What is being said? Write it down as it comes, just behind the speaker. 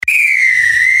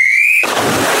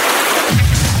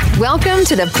Welcome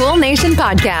to the Pool Nation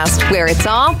podcast, where it's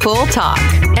all pool talk.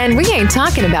 And we ain't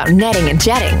talking about netting and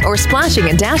jetting or splashing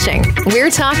and dashing.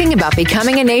 We're talking about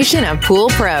becoming a nation of pool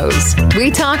pros. We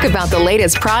talk about the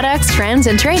latest products, trends,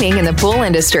 and training in the pool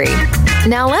industry.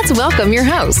 Now let's welcome your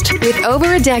host, with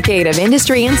over a decade of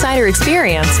industry insider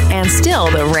experience and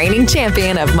still the reigning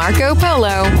champion of Marco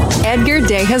Polo, Edgar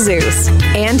De Jesus,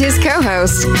 and his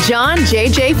co-host, John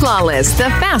JJ Flawless, the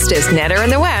fastest netter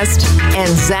in the West, and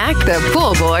Zach the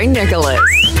Pool Boy Nicholas.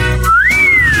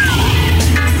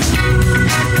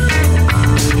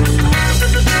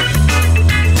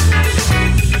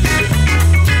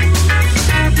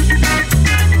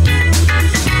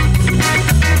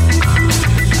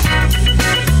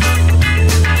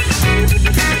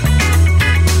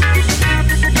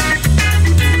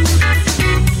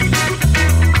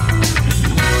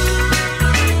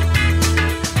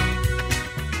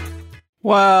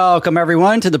 Welcome,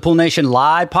 everyone, to the Pool Nation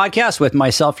Live podcast with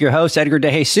myself, your host, Edgar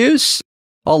De Jesus,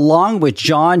 along with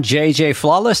John JJ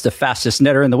Flawless, the fastest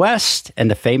netter in the West, and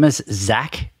the famous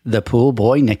Zach, the Pool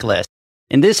Boy Nicholas.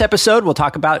 In this episode, we'll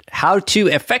talk about how to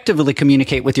effectively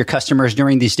communicate with your customers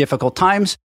during these difficult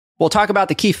times. We'll talk about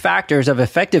the key factors of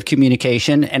effective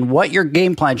communication and what your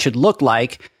game plan should look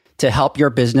like to help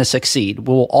your business succeed.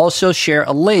 We'll also share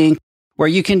a link where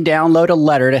you can download a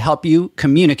letter to help you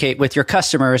communicate with your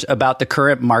customers about the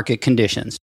current market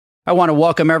conditions. I want to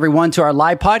welcome everyone to our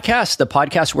live podcast, the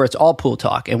podcast where it's all pool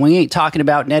talk. And we ain't talking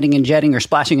about netting and jetting or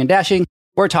splashing and dashing.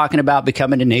 We're talking about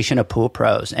becoming a nation of pool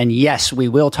pros. And yes, we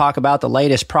will talk about the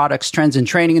latest products, trends, and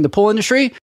training in the pool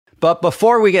industry. But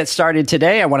before we get started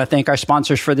today, I want to thank our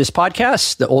sponsors for this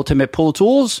podcast, the Ultimate Pool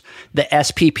Tools, the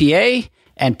SPPA,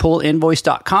 and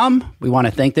poolinvoice.com. We want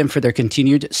to thank them for their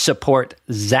continued support.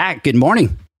 Zach, good morning.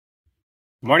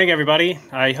 Good morning, everybody.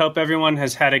 I hope everyone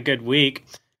has had a good week.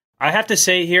 I have to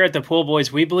say, here at the Pool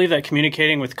Boys, we believe that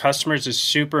communicating with customers is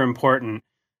super important.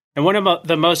 And one of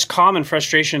the most common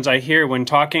frustrations I hear when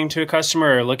talking to a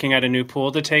customer or looking at a new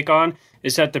pool to take on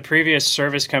is that the previous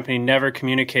service company never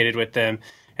communicated with them,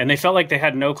 and they felt like they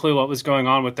had no clue what was going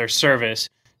on with their service.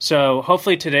 So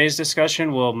hopefully today's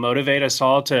discussion will motivate us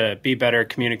all to be better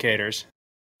communicators.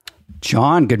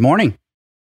 John, good morning.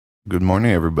 Good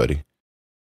morning, everybody.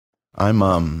 I'm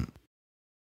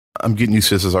getting used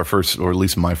to this as our first, or at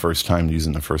least my first time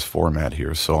using the first format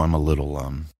here, so I'm a little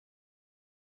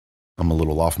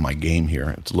off my game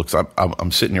here. It looks I'm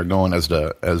sitting here going as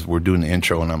we're doing the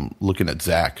intro, and I'm looking at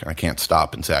Zach. I can't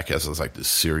stop, and Zach has this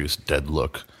serious dead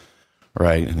look.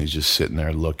 Right, and he's just sitting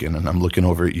there looking, and I'm looking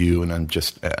over at you, and I'm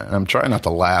trying not to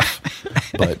laugh,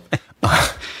 but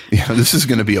this is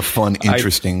going to be a fun,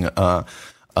 interesting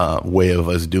way of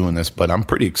us doing this. But I'm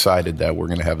pretty excited that we're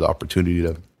going to have the opportunity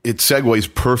to. It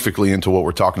segues perfectly into what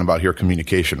we're talking about here,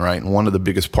 communication, right? And one of the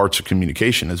biggest parts of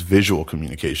communication is visual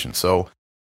communication. So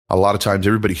a lot of times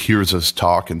everybody hears us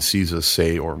talk and sees us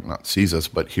say, or not sees us,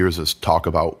 but hears us talk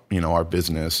about, our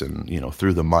business and,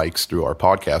 through the mics, through our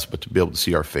podcast, but to be able to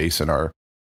see our face and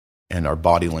our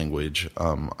body language,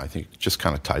 I think it just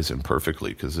kind of ties in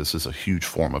perfectly because this is a huge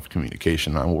form of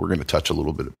communication. We're going to touch a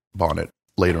little bit on it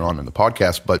later on in the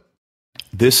podcast, but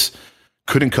this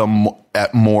couldn't come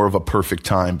at more of a perfect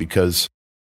time because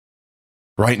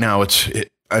right now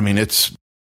it's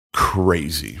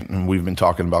crazy. And we've been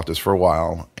talking about this for a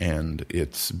while, and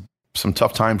it's some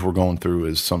tough times we're going through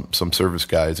as some service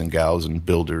guys and gals and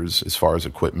builders as far as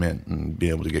equipment and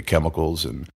being able to get chemicals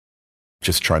and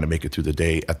just trying to make it through the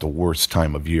day at the worst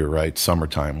time of year, right?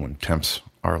 Summertime when temps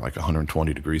are like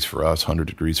 120 degrees for us, 100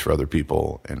 degrees for other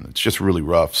people, and it's just really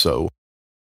rough. So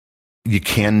you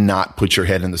cannot put your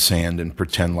head in the sand and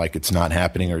pretend like it's not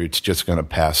happening or it's just going to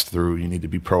pass through. You need to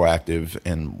be proactive,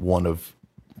 and one of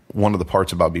the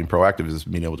parts about being proactive is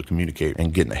being able to communicate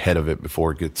and getting ahead of it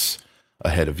before it gets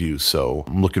ahead of you. So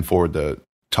I'm looking forward to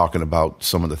talking about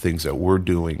some of the things that we're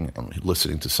doing and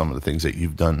listening to some of the things that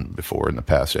you've done before in the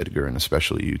past, Edgar, and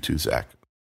especially you too, Zach.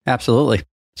 Absolutely.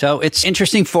 So it's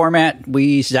interesting format.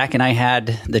 Zach and I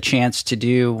had the chance to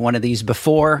do one of these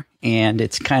before, and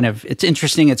it's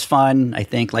interesting. It's fun. I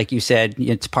think, like you said,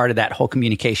 it's part of that whole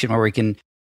communication where we can,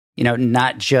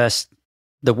 not just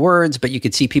the words, but you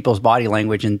could see people's body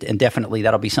language, and definitely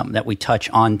that'll be something that we touch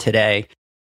on today.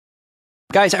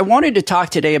 Guys, I wanted to talk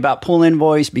today about Pool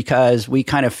Invoice because we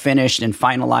kind of finished and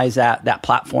finalized that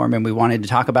platform, and we wanted to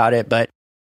talk about it. But,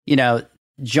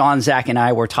 John, Zach, and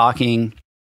I were talking,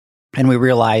 and we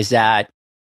realized that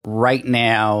right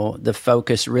now the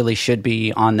focus really should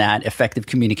be on that effective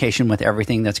communication with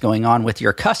everything that's going on with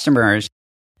your customers,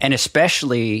 and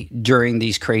especially during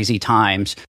these crazy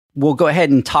times. we'll go ahead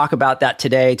and talk about that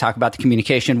today, talk about the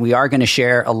communication. We are going to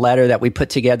share a letter that we put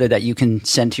together that you can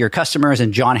send to your customers.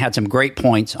 And John had some great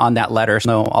points on that letter.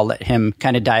 So I'll let him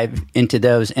kind of dive into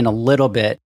those in a little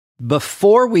bit.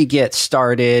 Before we get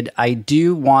started, I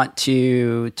do want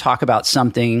to talk about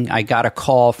something. I got a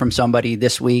call from somebody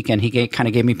this week, and he kind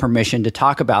of gave me permission to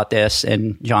talk about this.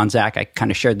 And John, Zach, I kind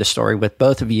of shared the story with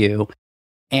both of you.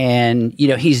 And,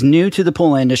 he's new to the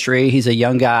pool industry. He's a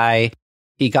young guy.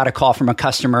 He got a call from a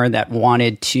customer that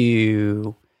wanted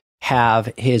to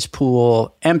have his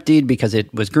pool emptied because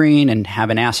it was green and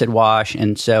have an acid wash.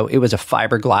 And so it was a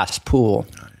fiberglass pool.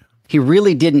 He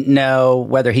really didn't know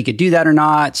whether he could do that or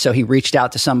not. So he reached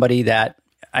out to somebody that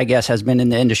I guess has been in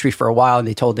the industry for a while. And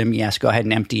they told him, yes, go ahead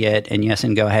and empty it. And yes,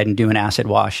 and go ahead and do an acid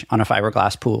wash on a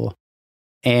fiberglass pool.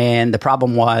 And the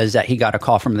problem was that he got a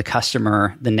call from the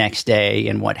customer the next day.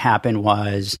 And what happened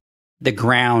was the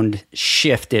ground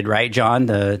shifted, right, John?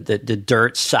 The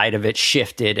dirt side of it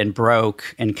shifted and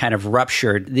broke and kind of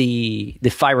ruptured the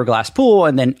fiberglass pool.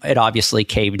 And then it obviously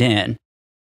caved in.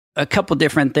 A couple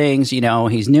different things,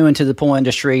 he's new into the pool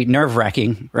industry,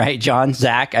 nerve-wracking, right, John,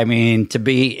 Zach? I mean, to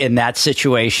be in that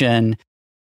situation,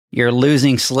 you're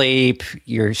losing sleep,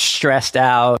 you're stressed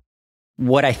out.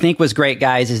 What I think was great,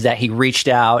 guys, is that he reached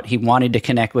out. He wanted to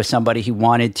connect with somebody. He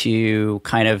wanted to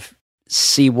kind of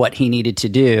see what he needed to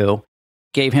do.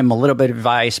 Gave him a little bit of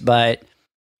advice, but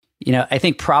I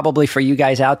think probably for you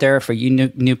guys out there, for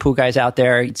you new pool guys out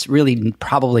there, it's really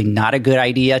probably not a good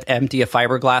idea to empty a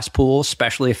fiberglass pool,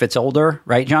 especially if it's older,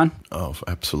 right, John? Oh,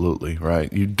 absolutely,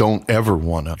 right. You don't ever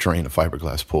want to drain a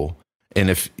fiberglass pool.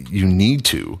 And if you need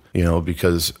to,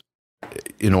 because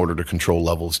in order to control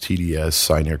levels, TDS,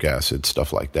 cyanuric acid,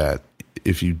 stuff like that,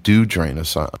 if you do drain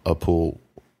a pool,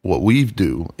 what we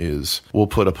do is we'll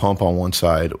put a pump on one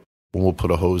side, and we'll put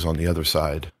a hose on the other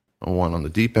side. One on the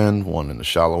deep end, one in the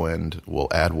shallow end. We'll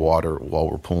add water while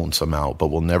we're pulling some out, but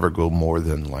we'll never go more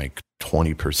than like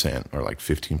 20% or like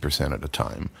 15% at a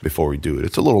time before we do it.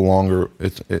 It's a little longer.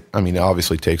 It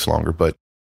obviously takes longer, but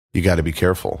you got to be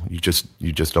careful. You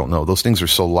just don't know. Those things are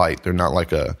so light. They're not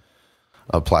like a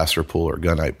plaster pool or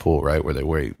gunite pool, right, where they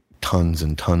weigh tons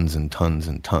and tons and tons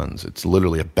and tons. It's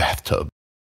literally a bathtub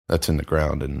that's in the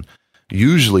ground. And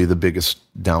usually the biggest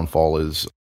downfall is,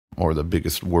 or the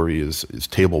biggest worry is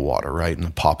table water, right? And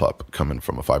the pop-up coming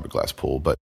from a fiberglass pool.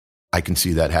 But I can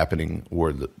see that happening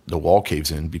where the wall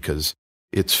caves in because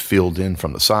it's filled in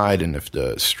from the side. And if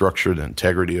the structure, the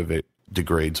integrity of it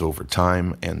degrades over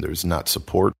time and there's not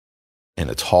support and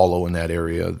it's hollow in that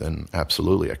area, then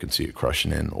absolutely I can see it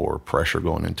crushing in or pressure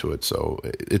going into it. So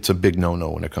it's a big no-no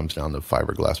when it comes down to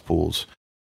fiberglass pools.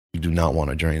 You do not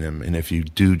want to drain them. And if you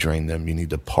do drain them, you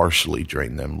need to partially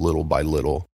drain them little by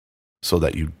little, so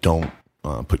that you don't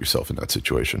put yourself in that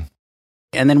situation.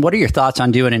 And then what are your thoughts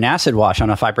on doing an acid wash on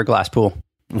a fiberglass pool?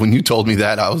 When you told me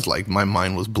that, I was like, my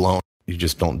mind was blown. You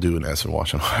just don't do an acid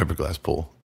wash on a fiberglass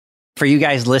pool. For you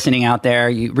guys listening out there,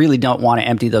 you really don't want to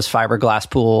empty those fiberglass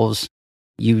pools.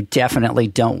 You definitely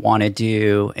don't want to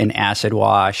do an acid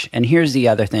wash. And here's the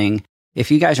other thing. If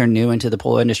you guys are new into the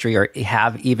pool industry or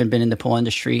have even been in the pool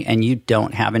industry and you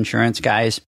don't have insurance,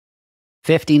 guys,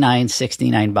 $59,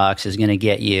 $69 is going to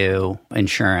get you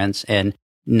insurance. And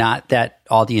not that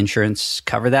all the insurance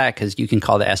cover that, because you can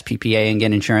call the SPPA and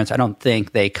get insurance. I don't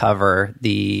think they cover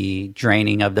the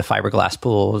draining of the fiberglass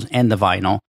pools and the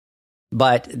vinyl.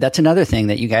 But that's another thing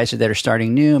that you guys that are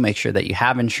starting new, make sure that you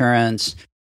have insurance.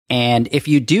 And if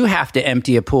you do have to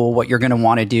empty a pool, what you're going to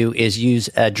want to do is use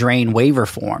a drain waiver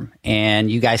form. And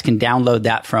you guys can download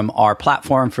that from our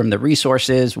platform, from the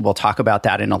resources. We'll talk about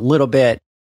that in a little bit.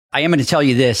 I am going to tell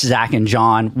you this, Zach and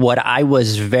John, what I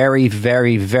was very,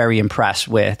 very, very impressed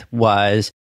with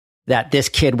was that this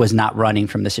kid was not running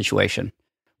from the situation.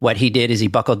 What he did is he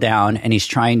buckled down and he's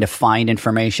trying to find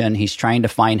information. He's trying to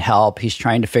find help. He's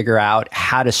trying to figure out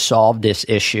how to solve this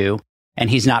issue. And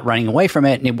he's not running away from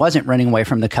it. And he wasn't running away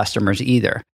from the customers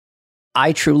either.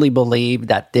 I truly believe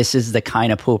that this is the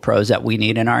kind of pool pros that we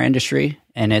need in our industry.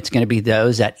 And it's going to be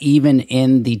those that even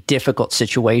in the difficult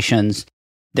situations,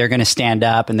 they're going to stand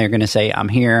up and they're going to say, I'm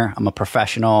here, I'm a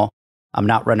professional, I'm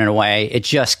not running away. It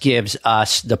just gives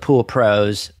us, the pool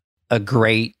pros, a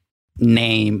great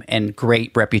name and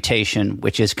great reputation,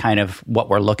 which is kind of what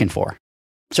we're looking for.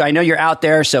 So I know you're out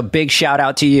there, so big shout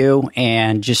out to you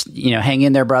and just, hang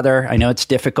in there, brother. I know it's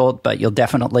difficult, but you'll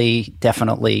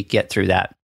definitely get through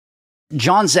that.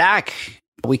 John, Zach,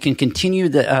 we can continue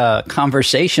the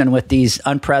conversation with these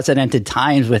unprecedented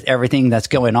times with everything that's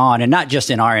going on, and not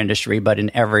just in our industry, but in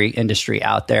every industry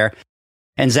out there.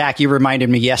 And Zach, you reminded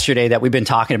me yesterday that we've been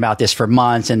talking about this for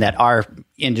months and that our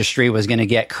industry was going to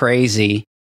get crazy.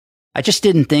 I just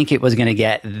didn't think it was going to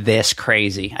get this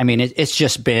crazy. I mean, it's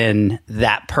just been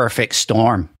that perfect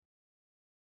storm.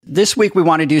 This week, we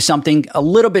want to do something a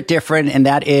little bit different, and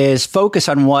that is focus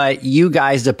on what you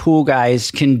guys, the pool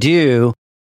guys, can do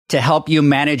to help you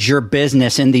manage your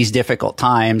business in these difficult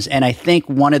times. And I think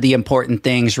one of the important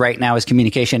things right now is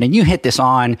communication. And you hit this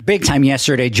on big time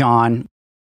yesterday, John.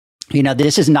 You know,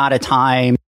 this is not a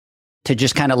time to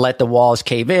just kind of let the walls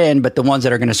cave in, but the ones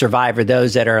that are going to survive are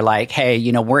those that are like, hey,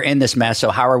 you know, we're in this mess. So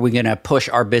how are we going to push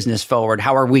our business forward?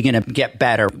 How are we going to get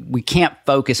better? We can't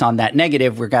focus on that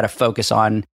negative. We've got to focus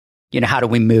on, you know, how do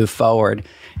we move forward?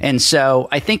 And so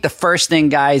I think the first thing,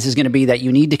 guys, is going to be that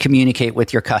you need to communicate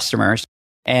with your customers.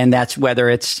 And that's whether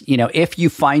it's, you know, if you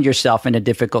find yourself in a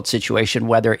difficult situation,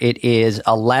 whether it is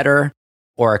a letter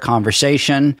or a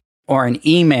conversation or an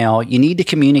email, you need to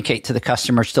communicate to the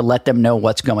customers to let them know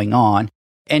what's going on.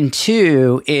 And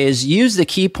two is use the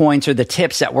key points or the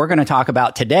tips that we're going to talk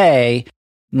about today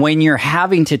when you're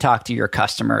having to talk to your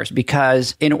customers,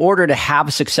 because in order to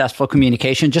have successful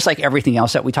communication, just like everything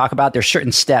else that we talk about, there's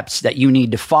certain steps that you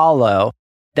need to follow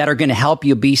that are going to help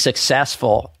you be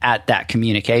successful at that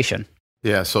communication.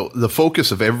 Yeah, so the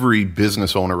focus of every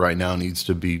business owner right now needs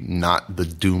to be not the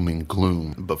doom and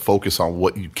gloom, but focus on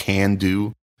what you can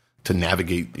do to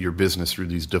navigate your business through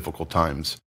these difficult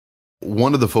times.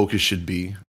 One of the focus should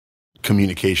be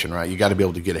communication, right? You got to be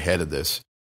able to get ahead of this.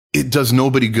 It does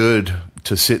nobody good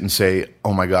to sit and say,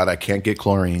 oh my God, I can't get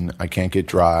chlorine. I can't get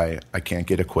dry. I can't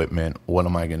get equipment. What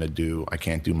am I going to do? I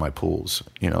can't do my pools.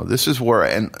 You know, this is where,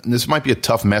 and this might be a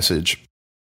tough message,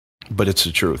 but it's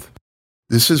the truth.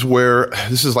 This is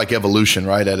like evolution,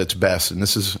 right, at its best. And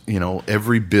this is, you know,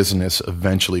 every business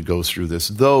eventually goes through this,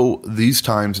 though these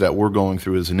times that we're going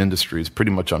through as an industry is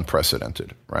pretty much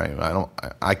unprecedented, right?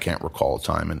 I can't recall a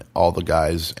time, and all the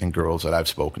guys and girls that I've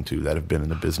spoken to that have been in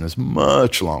the business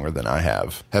much longer than I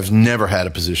have never had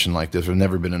a position like this or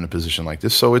never been in a position like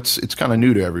this. So it's kind of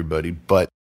new to everybody, but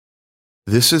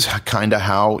this is kind of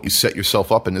how you set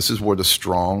yourself up, and this is where the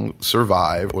strong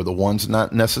survive, or the ones,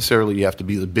 not necessarily you have to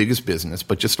be the biggest business,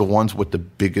 but just the ones with the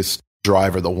biggest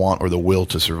drive or the want or the will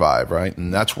to survive, right?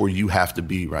 And that's where you have to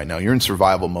be right now. You're in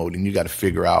survival mode, and you got to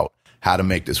figure out how to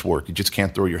make this work. You just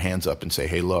can't throw your hands up and say,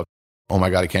 hey, look, oh my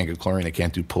God, I can't get chlorine, I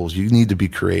can't do pools. You need to be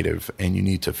creative, and you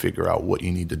need to figure out what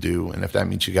you need to do. And if that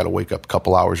means you got to wake up a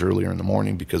couple hours earlier in the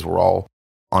morning because we're all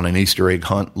on an Easter egg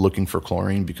hunt looking for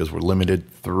chlorine because we're limited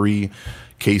 3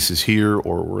 cases here,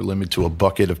 or we're limited to a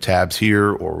bucket of tabs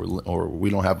here, or we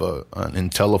don't have an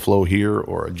IntelliFlow here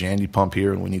or a Jandy pump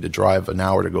here, and we need to drive an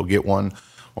hour to go get one,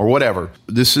 or whatever.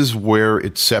 This is where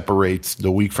it separates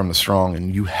the weak from the strong,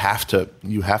 and you have to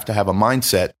have a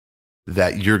mindset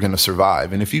that you're going to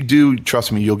survive. And if you do,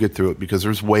 trust me, you'll get through it, because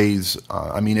there's ways.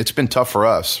 I mean, it's been tough for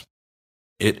us.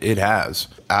 It has.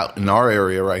 Out in our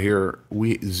area right here,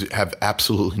 we have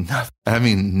absolutely nothing. I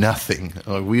mean, nothing.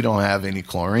 We don't have any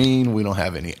chlorine. We don't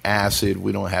have any acid.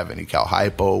 We don't have any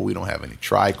Cal-Hypo. We don't have any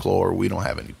trichlor. We don't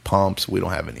have any pumps. We don't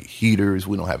have any heaters.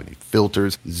 We don't have any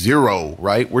filters. Zero,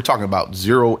 right? We're talking about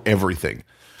zero everything.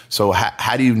 So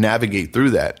how do you navigate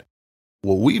through that?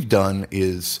 What we've done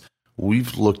is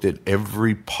we've looked at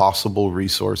every possible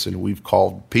resource, and we've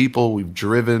called people, we've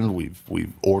driven, we've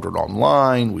ordered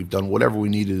online, we've done whatever we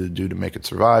needed to do to make it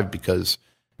survive, because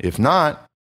if not,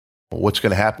 what's going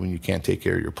to happen when you can't take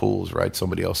care of your pools, right?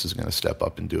 Somebody else is going to step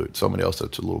up and do it. Somebody else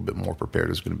that's a little bit more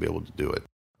prepared is going to be able to do it.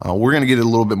 We're going to get a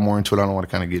little bit more into it. I don't want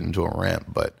to kind of get into a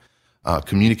rant, but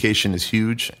communication is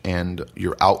huge, and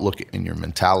your outlook and your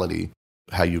mentality,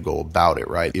 how you go about it,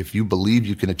 right? If you believe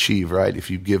you can achieve, right? If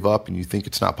you give up and you think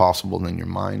it's not possible, then your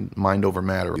mind over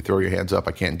matter. You throw your hands up,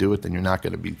 I can't do it, then you're not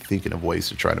going to be thinking of ways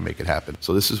to try to make it happen.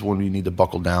 So this is when we need to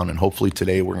buckle down, and hopefully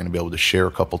today we're going to be able to share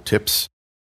a couple tips,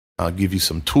 give you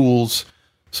some tools,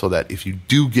 so that if you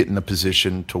do get in a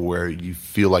position to where you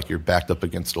feel like you're backed up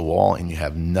against a wall and you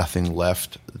have nothing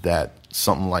left, that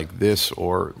something like this,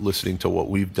 or listening to what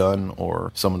we've done,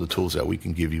 or some of the tools that we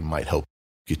can give you, might help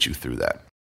get you through that.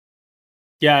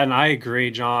 Yeah, and I agree,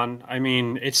 John. I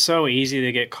mean, it's so easy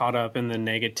to get caught up in the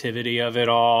negativity of it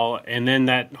all. And then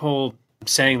that whole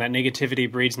saying that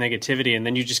negativity breeds negativity, and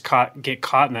then you just get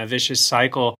caught in that vicious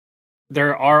cycle.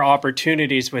 There are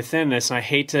opportunities within this, and I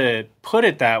hate to put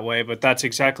it that way, but that's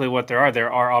exactly what there are.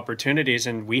 There are opportunities,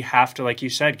 and we have to, like you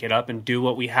said, get up and do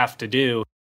what we have to do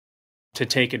to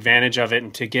take advantage of it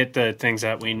and to get the things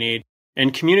that we need.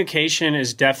 And communication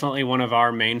is definitely one of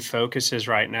our main focuses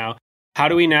right now. How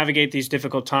do we navigate these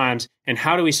difficult times, and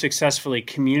how do we successfully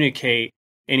communicate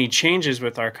any changes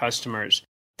with our customers?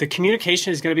 The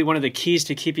communication is going to be one of the keys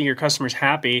to keeping your customers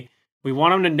happy. We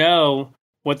want them to know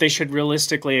what they should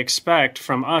realistically expect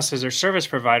from us as their service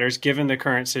providers given the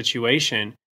current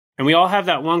situation. And we all have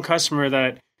that one customer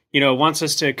that, wants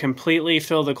us to completely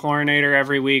fill the chlorinator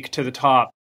every week to the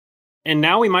top. And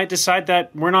now we might decide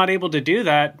that we're not able to do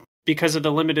that because of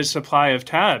the limited supply of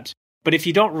tabs. But if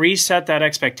you don't reset that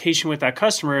expectation with that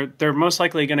customer, they're most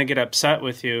likely going to get upset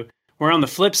with you. Where on the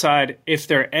flip side, if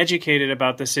they're educated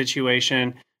about the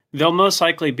situation, they'll most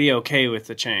likely be okay with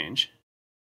the change.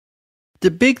 The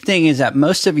big thing is that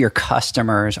most of your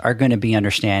customers are going to be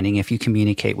understanding if you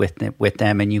communicate with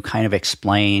them and you kind of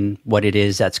explain what it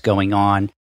is that's going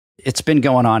on. It's been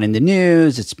going on in the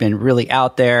news. It's been really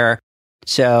out there.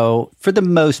 So for the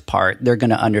most part, they're going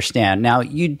to understand. Now,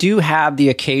 you do have the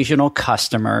occasional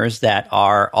customers that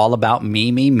are all about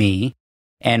me,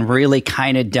 and really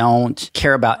kind of don't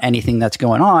care about anything that's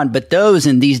going on. But those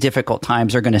in these difficult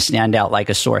times are going to stand out like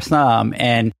a sore thumb.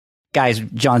 And guys,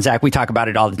 John, Zach, we talk about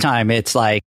it all the time. It's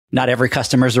like not every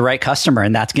customer is the right customer.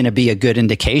 And that's going to be a good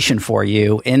indication for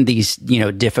you in these,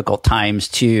 difficult times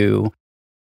to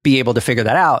be able to figure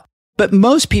that out. But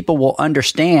most people will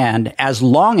understand as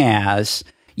long as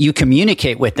you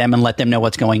communicate with them and let them know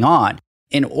what's going on.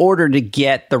 In order to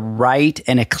get the right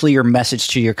and a clear message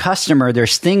to your customer,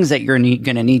 there's things that you're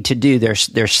going to need to do.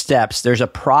 There's steps. There's a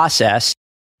process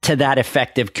to that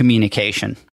effective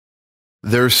communication.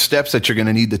 There's steps that you're going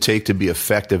to need to take to be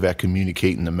effective at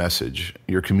communicating the message.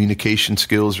 Your communication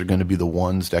skills are going to be the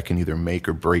ones that can either make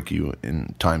or break you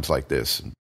in times like this.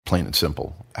 Plain and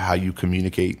simple. How you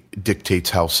communicate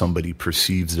dictates how somebody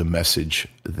perceives the message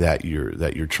that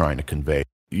you're trying to convey.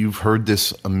 You've heard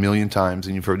this a million times,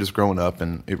 and you've heard this growing up,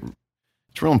 and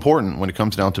it's real important when it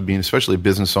comes down to being, especially a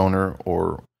business owner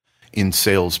or in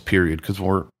sales, period, because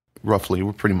we're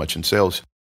pretty much in sales.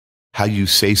 How you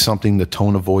say something, the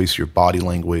tone of voice, your body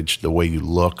language, the way you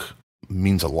look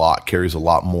means a lot, carries a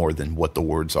lot more than what the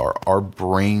words are. Our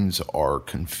brains are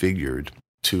configured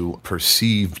to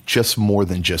perceive just more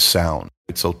than just sound.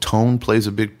 So tone plays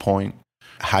a big point.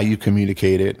 How you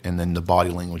communicate it, and then the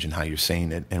body language and how you're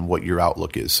saying it and what your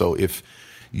outlook is. So if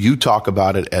you talk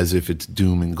about it as if it's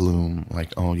doom and gloom,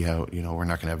 like, oh yeah, we're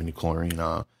not going to have any chlorine.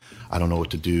 I don't know what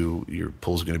to do. Your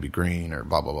pool's going to be green or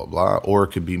blah, blah, blah, blah. Or it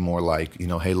could be more like,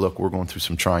 hey, look, we're going through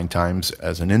some trying times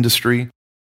as an industry.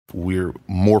 We're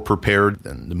more prepared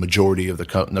than the majority of the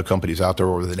companies out there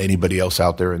or than anybody else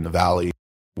out there in the valley.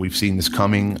 We've seen this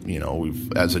coming,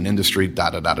 we've, as an industry,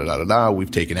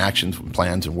 we've taken actions and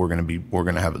plans, and we're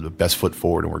going to have the best foot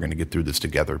forward, and we're going to get through this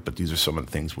together. But these are some of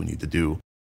the things we need to do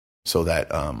so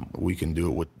that we can do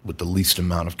it with the least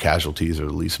amount of casualties or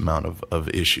the least amount of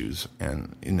issues,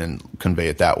 and then convey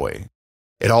it that way.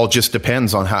 It all just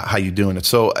depends on how you're doing it.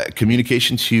 So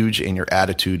communication's huge, and your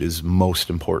attitude is most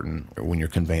important when you're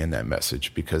conveying that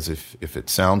message, because if it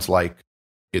sounds like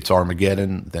it's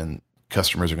Armageddon, then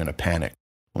customers are going to panic.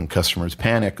 When customers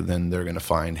panic, then they're going to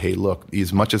find, hey, look,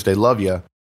 as much as they love you,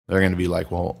 they're going to be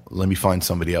like, well, let me find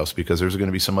somebody else, because there's going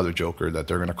to be some other joker that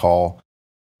they're going to call,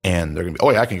 and they're going to be,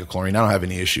 oh, yeah, I can get chlorine. I don't have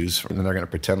any issues. And then they're going to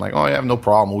pretend like, oh, I have no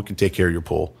problem. We can take care of your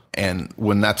pool. And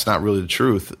when that's not really the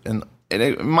truth, and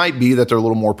it might be that they're a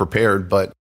little more prepared,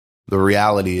 but the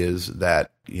reality is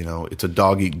that, it's a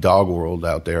dog-eat-dog world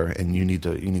out there, and you need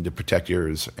to protect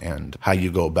yours, and how you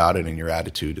go about it and your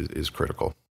attitude is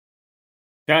critical.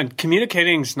 Yeah, and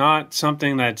communicating is not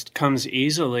something that comes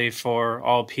easily for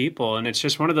all people. And it's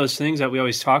just one of those things that we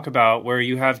always talk about where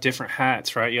you have different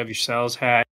hats, right? You have your sales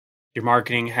hat, your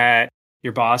marketing hat,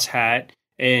 your boss hat.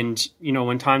 And,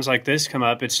 when times like this come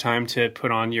up, it's time to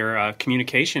put on your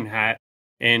communication hat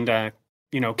and,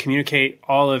 communicate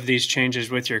all of these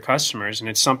changes with your customers. And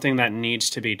it's something that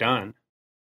needs to be done.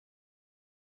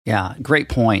 Yeah, great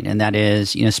point. And that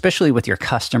is, especially with your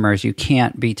customers, you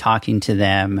can't be talking to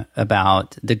them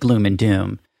about the gloom and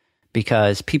doom,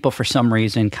 because people for some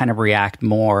reason kind of react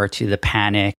more to the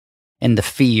panic and the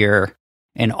fear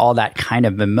and all that kind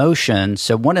of emotion.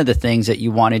 So one of the things that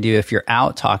you want to do if you're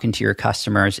out talking to your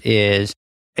customers is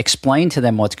explain to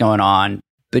them what's going on,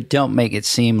 but don't make it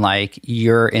seem like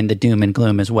you're in the doom and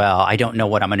gloom as well. I don't know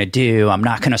what I'm going to do. I'm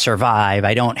not going to survive.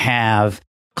 I don't have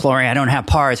chlorine. I don't have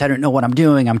parts. I don't know what I'm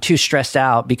doing. I'm too stressed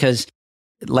out, because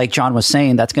like John was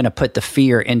saying, that's going to put the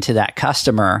fear into that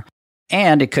customer.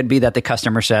 And it could be that the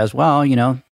customer says, well,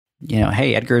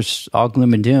 hey, Edgar's all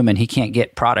gloom and doom and he can't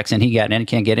get products and he can't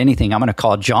get anything. I'm going to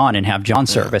call John and have John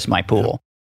service my pool. Yeah.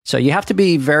 So you have to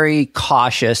be very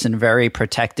cautious and very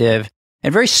protective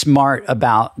and very smart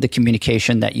about the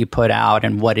communication that you put out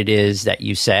and what it is that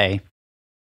you say.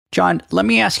 John, let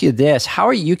me ask you this. How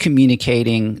are you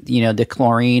communicating, the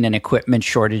chlorine and equipment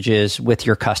shortages with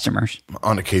your customers?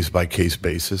 On a case-by-case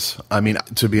basis. I mean,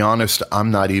 to be honest,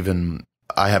 I'm not even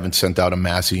I haven't sent out a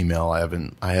mass email. I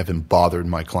haven't bothered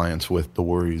my clients with the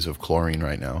worries of chlorine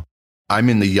right now. I'm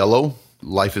in the yellow.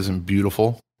 Life isn't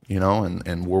beautiful,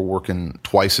 and we're working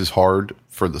twice as hard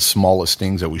for the smallest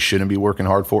things that we shouldn't be working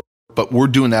hard for. But we're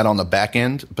doing that on the back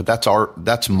end, but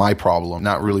that's my problem,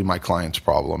 not really my client's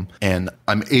problem. And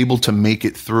I'm able to make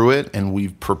it through it, and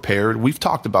we've prepared. We've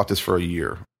talked about this for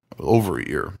over a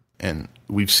year, and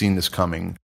we've seen this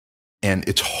coming. And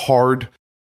it's hard.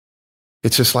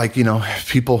 It's just like,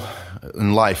 people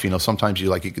in life, sometimes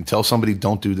you can tell somebody,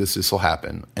 don't do this, this will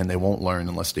happen. And they won't learn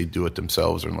unless they do it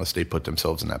themselves or unless they put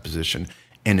themselves in that position.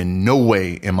 And in no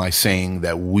way am I saying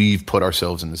that we've put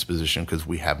ourselves in this position, because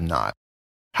we have not.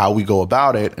 How we go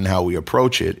about it and how we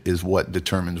approach it is what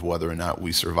determines whether or not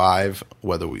we survive,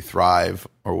 whether we thrive,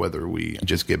 or whether we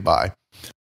just get by.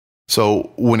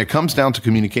 So when it comes down to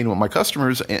communicating with my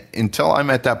customers, until I'm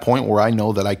at that point where I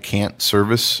know that I can't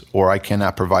service or I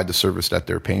cannot provide the service that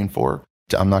they're paying for,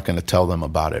 I'm not going to tell them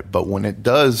about it. But when it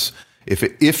does, if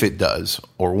it does,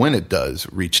 or when it does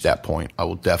reach that point, I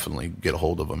will definitely get a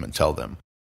hold of them and tell them.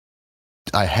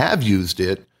 I have used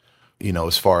it,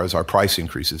 as far as our price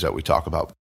increases that we talk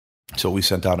about. So we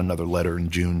sent out another letter in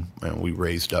June, and we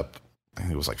raised up, I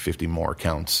think it was 50 more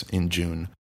accounts in June.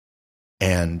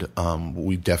 And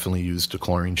we definitely used the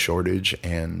chlorine shortage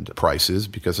and prices,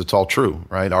 because it's all true,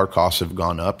 right? Our costs have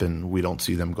gone up, and we don't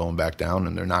see them going back down,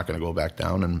 and they're not going to go back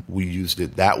down. And we used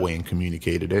it that way and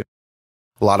communicated it.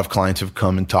 A lot of clients have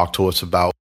come and talked to us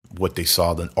about what they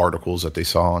saw, the articles that they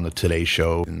saw on the Today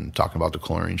Show, and talking about the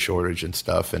chlorine shortage and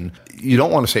stuff. And you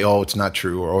don't want to say, oh, it's not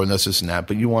true, or this and that,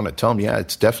 but you want to tell them, yeah,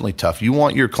 it's definitely tough. You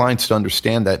want your clients to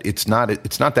understand that it's not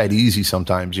that easy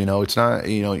sometimes. It's not,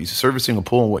 servicing a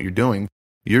pool and what you're doing.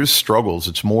 Yours struggles.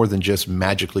 It's more than just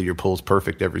magically your pool's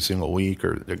perfect every single week,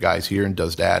 or the guy's here and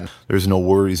does that. There's no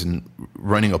worries. And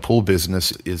running a pool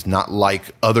business is not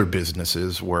like other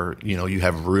businesses where, you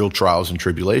have real trials and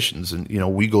tribulations. And,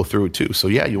 we go through it too. So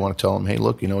yeah, you want to tell them, hey,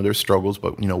 look, there's struggles,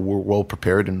 but, we're well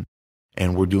prepared,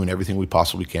 and we're doing everything we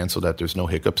possibly can so that there's no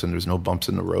hiccups and there's no bumps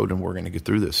in the road, and we're going to get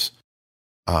through this.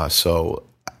 So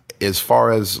as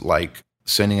far as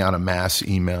sending out a mass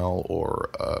email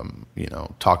or,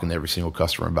 talking to every single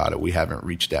customer about it, we haven't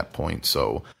reached that point.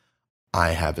 So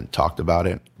I haven't talked about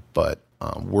it, but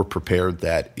we're prepared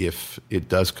that if it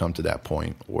does come to that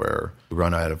point where we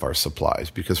run out of our supplies,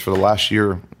 because for the last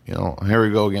year, here we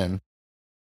go again.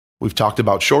 We've talked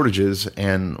about shortages,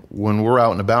 and when we're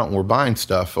out and about and we're buying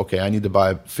stuff, okay, I need to buy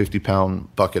a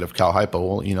 50-pound bucket of Cal Hypo.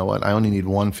 Well, you know what? I only need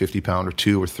one 50-pound or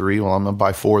two or three. Well, I'm going to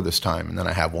buy 4 this time, and then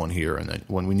I have one here. And then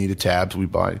when we needed tabs, we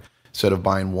buy, instead of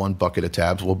buying 1 bucket of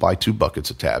tabs, we'll buy 2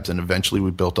 buckets of tabs. And eventually we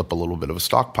built up a little bit of a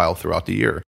stockpile throughout the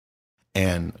year.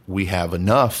 And we have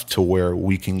enough to where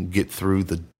we can get through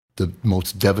the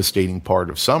most devastating part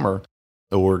of summer,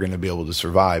 that we're going to be able to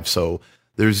survive. So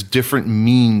there's different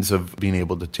means of being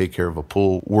able to take care of a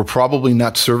pool. We're probably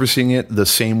not servicing it the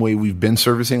same way we've been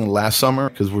servicing it last summer,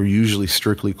 because we're usually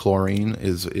strictly chlorine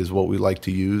is what we like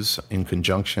to use in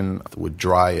conjunction with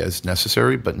dry as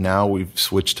necessary. But now we've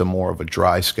switched to more of a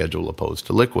dry schedule opposed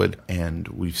to liquid, and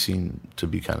we've seen to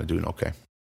be kind of doing okay.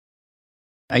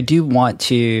 I do want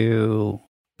to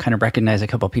kind of recognize a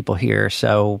couple of people here.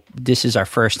 So this is our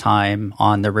first time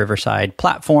on the Riverside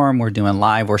platform. We're doing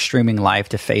live. We're streaming live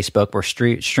to Facebook. We're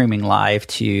streaming live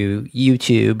to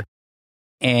YouTube.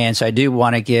 And so I do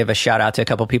want to give a shout out to a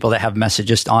couple of people that have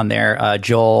messages on there.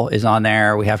 Joel is on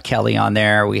there. We have Kelly on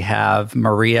there. We have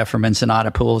Maria from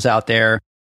Ensenada Pools out there.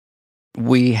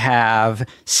 We have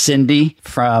Cindy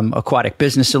from Aquatic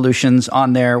Business Solutions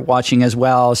on there watching as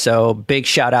well. So big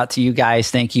shout out to you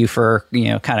guys. Thank you for,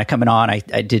 kind of coming on. I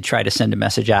did try to send a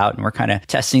message out, and we're kind of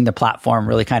testing the platform,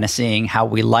 really kind of seeing how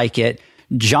we like it.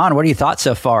 John, what are your thoughts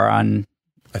so far on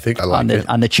I think I like it.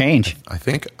 On the change? I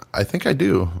think I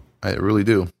do. I really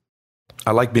do.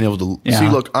 I like being able to see,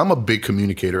 look, I'm a big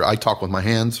communicator. I talk with my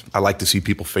hands. I like to see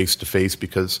people face to face,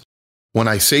 because when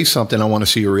I say something, I want to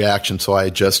see a reaction, so I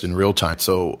adjust in real time.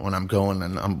 So when I'm going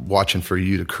and I'm watching for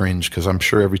you to cringe, because I'm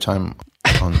sure every time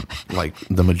on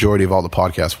the majority of all the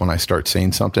podcasts, when I start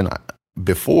saying something,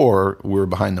 before we were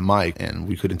behind the mic and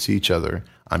we couldn't see each other,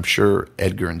 I'm sure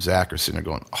Edgar and Zach are sitting there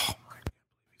going, oh my God,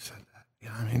 he said that. You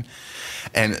know what I mean?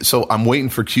 And so I'm waiting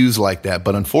for cues like that.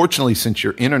 But unfortunately, since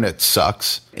your internet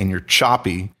sucks and you're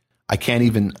choppy, I can't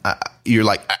even, you're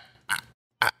like,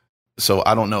 so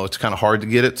I don't know. It's kind of hard to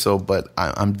get it. So, but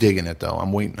I'm digging it though.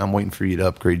 I'm waiting for you to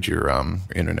upgrade your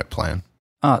internet plan.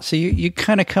 Oh, so you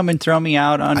kind of come and throw me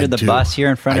out under the bus here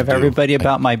in front of everybody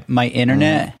about my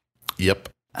internet? Yep.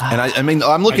 And I mean,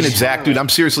 I'm looking at Zach, dude. I'm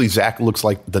seriously, Zach looks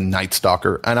like the Night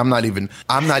Stalker, and I'm not even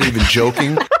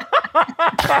joking.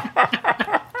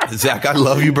 Zach, I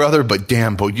love you, brother, but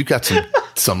damn, boy, you got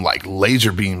some like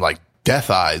laser beam, like death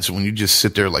eyes when you just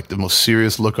sit there like the most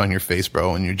serious look on your face,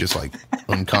 bro, and you're just like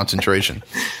in concentration.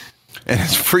 And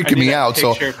it's freaking me out.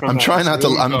 So I'm trying not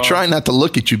to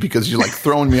look at you because you're like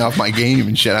throwing me off my game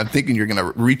and shit. I'm thinking you're going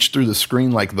to reach through the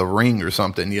screen like The Ring or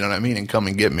something, you know what I mean, and come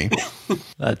and get me.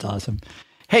 That's awesome.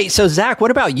 Hey, so Zach,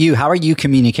 what about you? How are you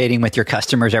communicating with your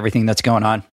customers, everything that's going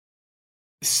on?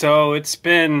 So it's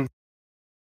been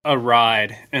a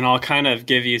ride, and I'll kind of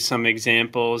give you some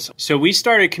examples. So we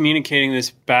started communicating this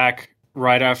back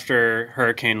right after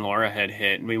Hurricane Laura had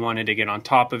hit. We wanted to get on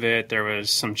top of it. There was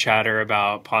some chatter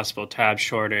about possible tab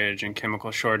shortage and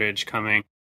chemical shortage coming.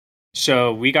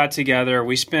 So we got together.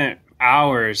 We spent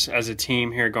hours as a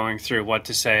team here going through what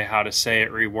to say, how to say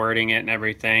it, rewording it and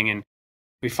everything. And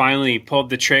we finally pulled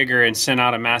the trigger and sent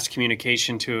out a mass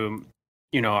communication to,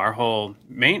 our whole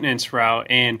maintenance route.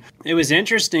 And it was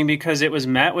interesting because it was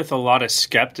met with a lot of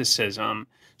skepticism.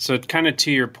 So kind of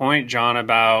to your point, John,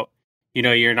 about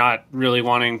you're not really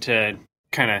wanting to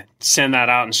kind of send that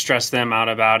out and stress them out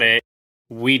about it.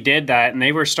 We did that,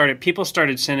 and people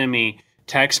started sending me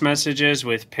text messages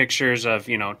with pictures of,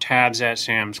 tabs at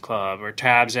Sam's Club or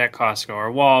tabs at Costco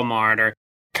or Walmart, or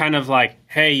kind of like,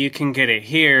 hey, you can get it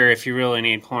here if you really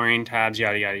need chlorine tabs,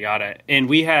 yada, yada, yada. And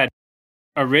we had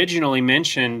originally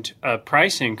mentioned a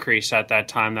price increase at that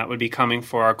time that would be coming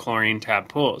for our chlorine tab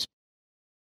pools.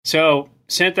 So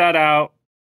sent that out.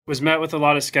 Was met with a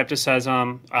lot of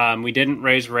skepticism. We didn't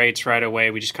raise rates right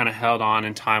away. We just kind of held on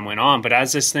and time went on. But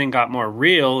as this thing got more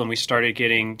real and we started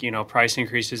getting, price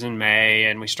increases in May,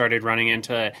 and we started running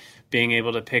into being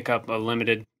able to pick up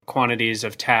limited quantities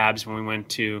of tabs when we went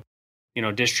to,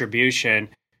 distribution,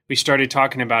 we started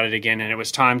talking about it again, and it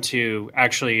was time to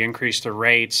actually increase the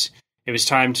rates. It was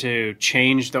time to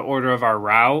change the order of our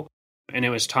route, and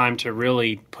it was time to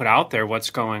really put out there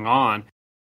what's going on.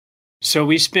 So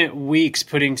we spent weeks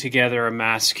putting together a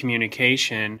mass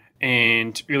communication,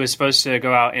 and it was supposed to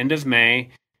go out end of May,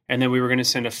 and then we were going to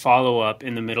send a follow-up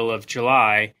in the middle of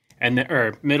July,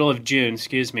 middle of June,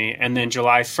 and then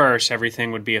July 1st,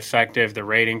 everything would be effective, the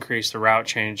rate increase, the route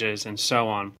changes, and so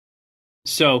on.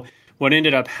 So what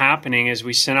ended up happening is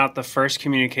we sent out the first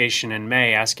communication in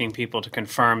May asking people to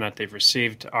confirm that they've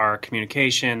received our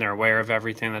communication, they're aware of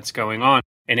everything that's going on,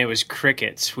 and it was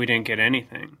crickets. We didn't get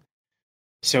anything.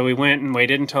 So we went and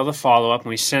waited until the follow-up, and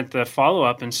we sent the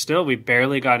follow-up, and still we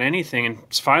barely got anything. And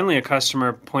finally a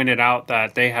customer pointed out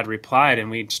that they had replied,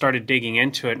 and we started digging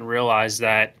into it and realized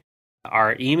that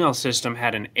our email system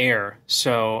had an error.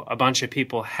 So a bunch of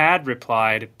people had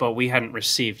replied, but we hadn't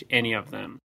received any of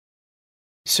them.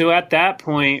 So at that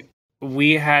point,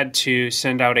 we had to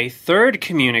send out a third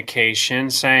communication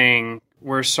saying,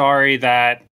 we're sorry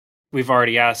that we've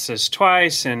already asked this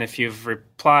twice, and if you've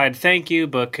replied, thank you,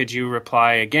 but could you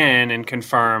reply again and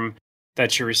confirm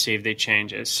that you received the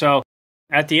changes? So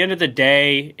at the end of the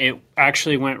day, it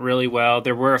actually went really well.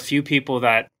 There were a few people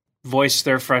that voiced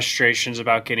their frustrations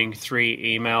about getting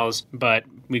 3 emails, but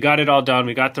we got it all done.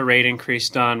 We got the rate increase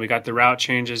done. We got the route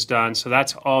changes done. So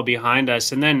that's all behind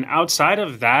us. And then outside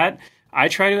of that, I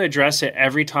try to address it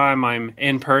every time I'm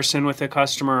in person with a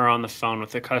customer or on the phone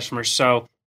with a customer. So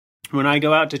when I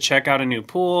go out to check out a new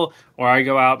pool, or I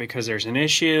go out because there's an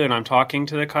issue and I'm talking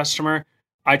to the customer,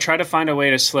 I try to find a way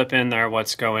to slip in there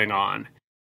what's going on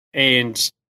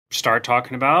and start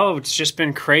talking about, it's just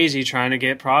been crazy trying to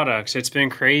get products. It's been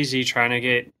crazy trying to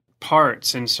get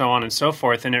parts and so on and so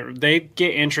forth. And they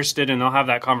get interested and they'll have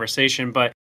that conversation.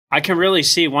 But I can really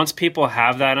see once people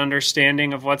have that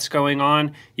understanding of what's going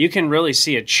on, you can really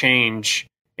see a change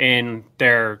in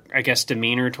their,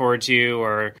 demeanor towards you,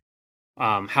 or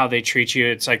how they treat you.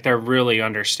 It's like they're really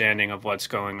understanding of what's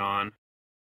going on.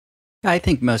 I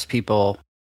think most people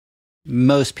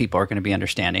are going to be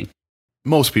understanding.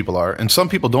 Most people are, and some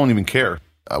people don't even care.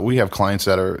 We have clients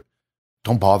that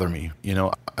don't bother me. I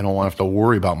don't want to have to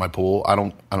worry about my pool.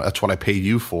 That's what I pay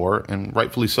you for, and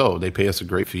rightfully so. They pay us a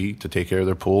great fee to take care of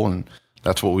their pool, and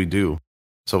that's what we do.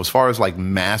 So as far as like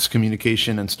mass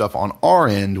communication and stuff on our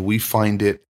end, we find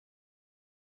it,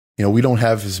 we don't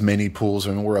have as many pools,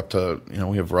 and we're up to,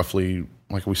 we have roughly,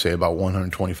 like we say, about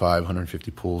 125,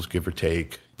 150 pools, give or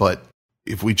take. But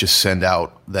if we just send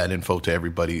out that info to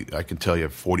everybody, I can tell you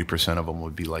 40% of them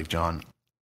would be like, John,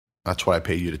 that's what I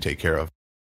pay you to take care of.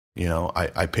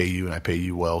 I pay you, and I pay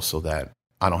you well so that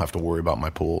I don't have to worry about my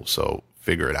pool. So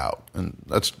figure it out. And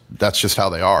that's just how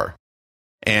they are.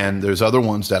 And there's other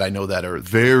ones that I know that are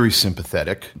very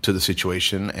sympathetic to the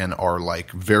situation and are like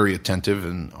very attentive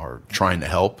and are trying to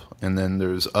help. And then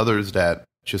there's others that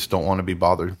just don't want to be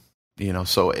bothered,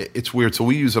 so it's weird. So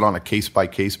we use it on a case by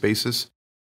case basis.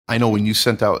 I know when you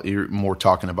sent out, you're more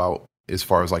talking about as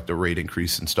far as like the rate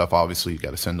increase and stuff. Obviously, you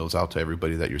got to send those out to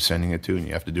everybody that you're sending it to, and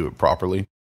you have to do it properly.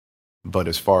 But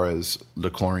as far as the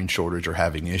chlorine shortage or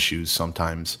having issues,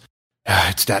 sometimes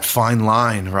it's that fine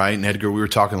line, right? And Edgar, we were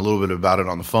talking a little bit about it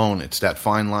on the phone. It's that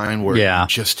fine line where you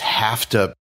just have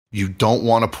to, you don't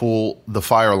want to pull the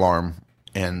fire alarm.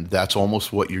 And that's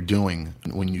almost what you're doing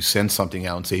when you send something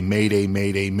out and say, Mayday,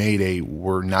 Mayday, Mayday,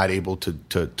 we're not able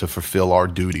to fulfill our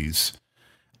duties.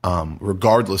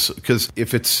 Regardless, because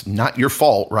if it's not your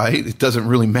fault, right, it doesn't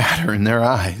really matter in their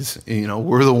eyes. You know,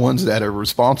 we're the ones that are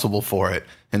responsible for it.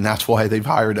 And that's why they've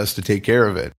hired us to take care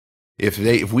of it.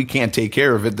 If we can't take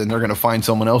care of it, then they're going to find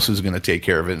someone else who's going to take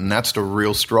care of it. And that's the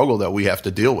real struggle that we have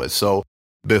to deal with. So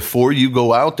before you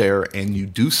go out there and you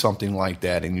do something like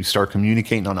that and you start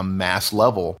communicating on a mass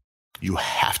level, you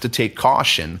have to take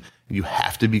caution. You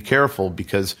have to be careful,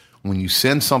 because when you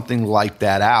send something like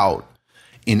that out,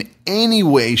 in any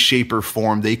way, shape, or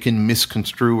form, they can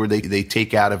misconstrue, or they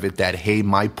take out of it that, hey,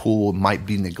 my pool might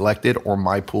be neglected, or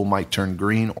my pool might turn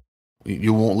green, or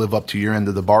you won't live up to your end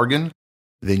of the bargain.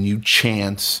 Then you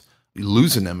chance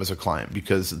losing them as a client,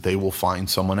 because they will find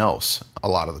someone else a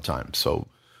lot of the time. So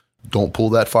don't pull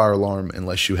that fire alarm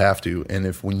unless you have to. And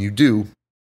if when you do,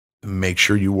 make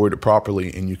sure you word it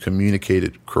properly and you communicate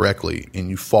it correctly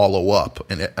and you follow up.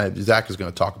 And Zach is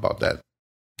going to talk about that.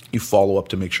 You follow up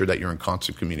to make sure that you're in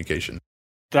constant communication.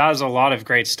 That was a lot of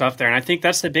great stuff there. And I think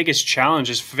that's the biggest challenge,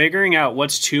 is figuring out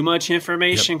what's too much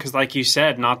information. Because like you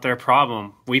said, not their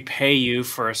problem. We pay you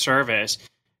for a service.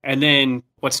 And then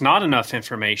what's not enough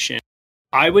information.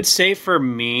 I would say for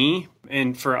me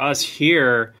and for us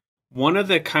here, one of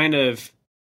the kind of,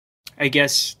 I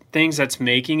guess, things that's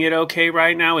making it okay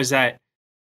right now is that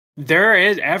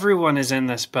everyone is in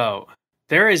this boat.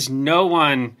 There is no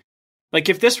one, like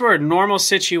if this were a normal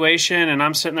situation and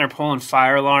I'm sitting there pulling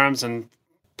fire alarms and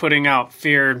putting out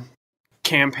fear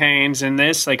campaigns and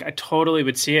this, like I totally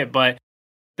would see it, but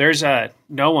there's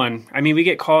no one. I mean, we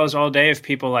get calls all day of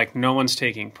people like, no one's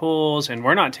taking pools, and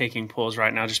we're not taking pools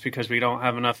right now just because we don't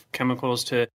have enough chemicals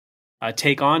to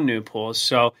take on new pools.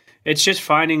 So it's just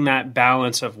finding that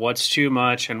balance of what's too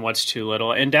much and what's too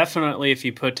little. And definitely, if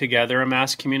you put together a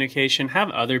mass communication,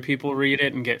 have other people read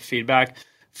it and get feedback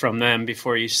from them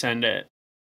before you send it.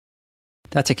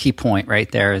 That's a key point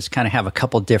right there, is kind of have a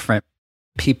couple different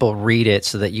people read it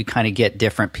so that you kind of get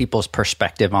different people's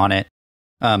perspective on it.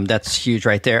 That's huge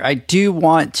right there. I do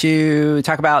want to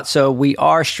talk about, so we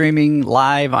are streaming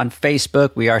live on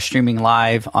Facebook. We are streaming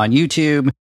live on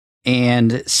YouTube.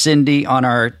 And Cindy on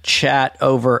our chat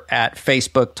over at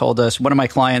Facebook told us, one of my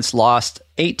clients lost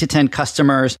 8 to 10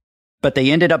 customers, but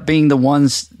they ended up being the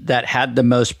ones that had the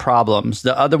most problems.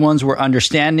 The other ones were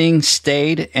understanding,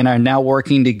 stayed, and are now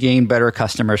working to gain better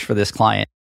customers for this client.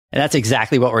 And that's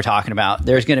exactly what we're talking about.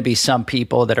 There's going to be some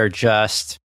people that are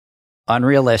just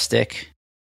unrealistic,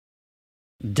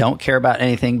 don't care about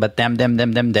anything but them.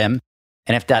 And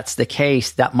if that's the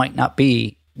case, that might not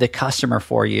be the customer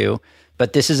for you.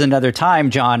 But this is another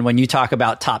time, John, when you talk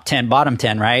about top 10, bottom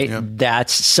 10, right? Yep.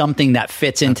 That's something that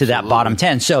fits into that bottom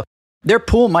 10. So their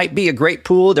pool might be a great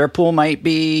pool. Their pool might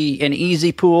be an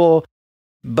easy pool.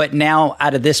 But now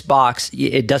out of this box,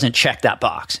 it doesn't check that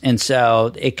box. And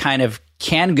so it kind of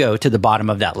can go to the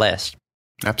bottom of that list.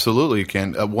 Absolutely, it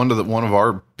can. One of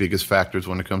our biggest factors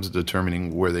when it comes to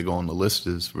determining where they go on the list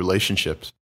is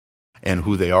relationships and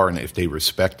who they are and if they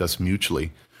respect us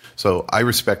mutually. So I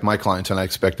respect my clients and I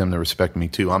expect them to respect me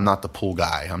too. I'm not the pool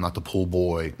guy. I'm not the pool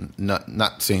boy.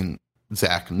 Not saying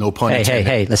Zach, no pun intended.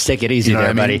 Hey, let's take it easy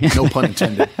there, buddy. No pun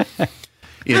intended.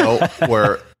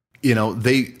 Where,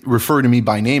 they refer to me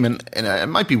by name and it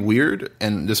might be weird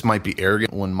and this might be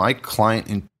arrogant. When my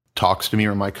client talks to me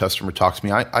or my customer talks to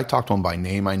me, I talk to them by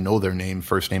name. I know their name,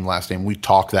 first name, last name. We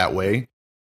talk that way.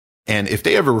 And if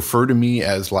they ever refer to me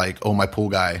as like, oh, my pool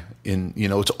guy,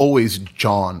 it's always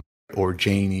John or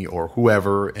Janie or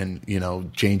whoever, and,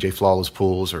 J&J Flawless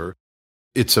Pools, or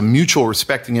it's a mutual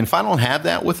respecting. And if I don't have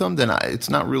that with them, then it's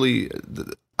not really,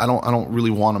 I don't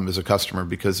really want them as a customer,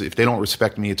 because if they don't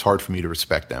respect me, it's hard for me to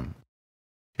respect them.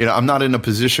 I'm not in a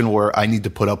position where I need to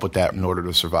put up with that in order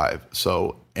to survive.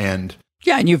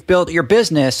 Yeah, and you've built your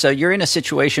business, so you're in a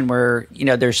situation where,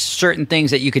 there's certain things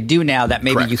that you could do now that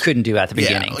maybe you couldn't do at the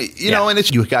beginning.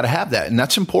 And you got to have that, and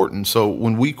that's important. So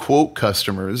when we quote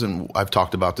customers, and I've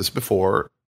talked about this before,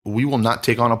 we will not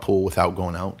take on a pool without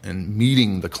going out and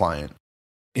meeting the client.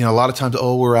 A lot of times,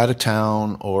 we're out of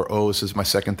town, or, this is my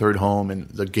second, third home, and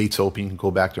the gate's open, you can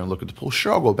go back there and look at the pool.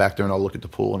 Sure, I'll go back there and I'll look at the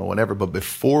pool and whatever, but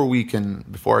before I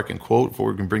can quote, before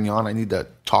we can bring you on, I need to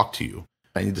talk to you.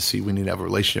 I need to see, we need to have a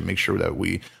relationship, make sure that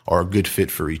we are a good fit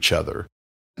for each other.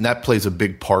 And that plays a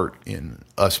big part in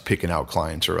us picking out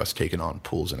clients or us taking on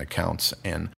pools and accounts.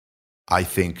 And I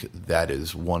think that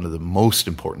is one of the most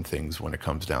important things when it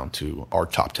comes down to our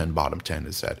top 10, bottom 10,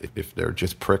 is that if they're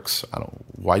just pricks,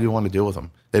 why do you want to deal with them?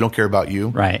 They don't care about you.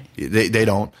 Right. They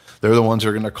don't. They're the ones that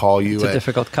are going to call you. It's a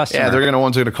difficult customer. Yeah, they're the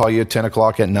ones that are going to call you at 10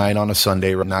 o'clock at night on a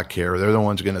Sunday, not care. They're the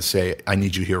ones who are going to say, I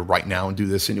need you here right now and do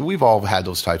this. And we've all had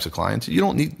those types of clients. You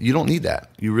don't need that.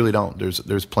 You really don't.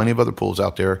 There's plenty of other pools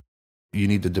out there. You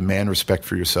need to demand respect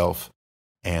for yourself.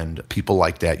 And people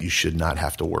like that you should not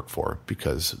have to work for,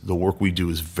 because the work we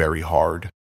do is very hard.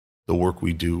 The work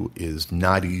we do is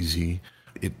not easy.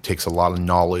 It takes a lot of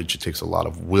knowledge. It takes a lot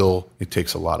of will. It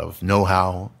takes a lot of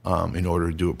know-how in order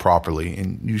to do it properly.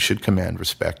 And you should command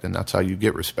respect, and that's how you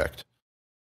get respect.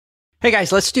 Hey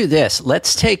guys, let's do this.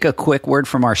 Let's take a quick word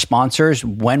from our sponsors.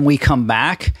 When we come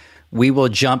back, we will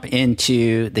jump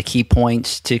into the key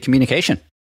points to communication.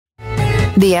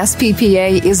 The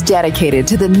SPPA is dedicated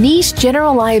to the niche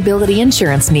general liability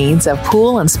insurance needs of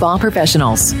pool and spa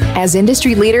professionals. As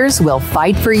industry leaders, we'll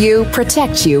fight for you,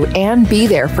 protect you, and be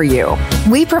there for you.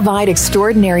 We provide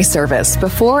extraordinary service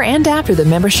before and after the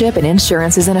membership and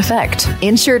insurance is in effect.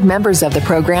 Insured members of the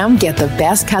program get the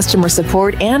best customer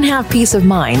support and have peace of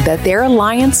mind that their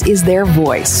alliance is their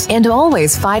voice and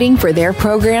always fighting for their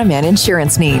program and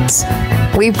insurance needs.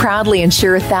 We proudly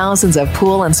insure thousands of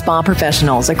pool and spa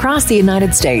professionals across the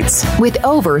United States. With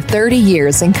over 30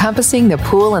 years encompassing the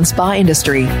pool and spa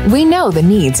industry, we know the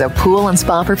needs of pool and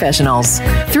spa professionals.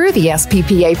 Through the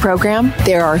SPPA program,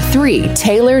 there are 3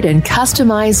 tailored and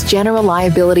customized general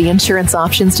liability insurance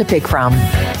options to pick from.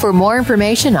 For more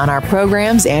information on our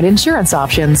programs and insurance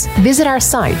options, visit our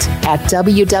site at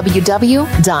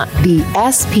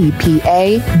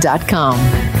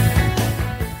www.thesppa.com.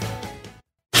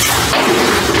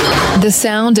 The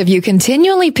sound of you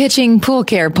continually pitching pool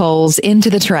care poles into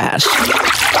the trash.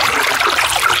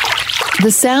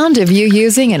 The sound of you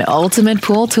using an Ultimate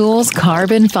Pool Tools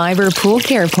carbon fiber pool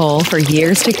care pole for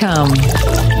years to come.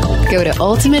 Go to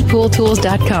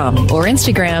ultimatepooltools.com or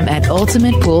Instagram at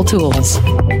Ultimate Pool Tools.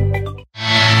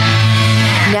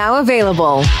 Now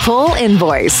available, Pool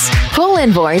Invoice. Pool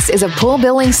Invoice is a pool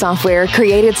billing software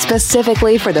created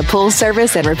specifically for the pool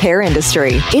service and repair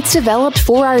industry. It's developed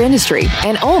for our industry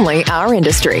and only our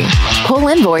industry. Pool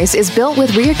Invoice is built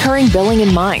with reoccurring billing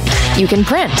in mind. You can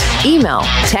print, email,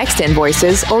 text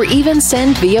invoices, or even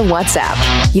send via WhatsApp.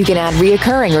 You can add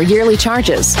reoccurring or yearly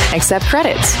charges, accept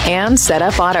credits, and set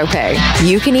up autopay.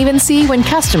 You can even see when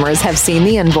customers have seen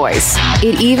the invoice.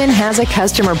 It even has a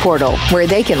customer portal where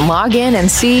they can log in and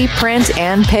see, print,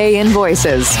 and pay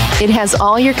invoices. It has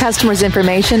all your customers'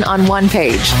 information on one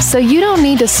page, so you don't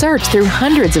need to search through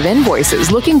hundreds of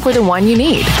invoices looking for the one you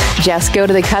need. Just go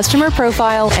to the customer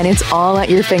profile and it's all at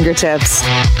your fingertips.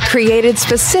 Created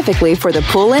specifically for the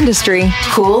pool industry,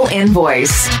 Pool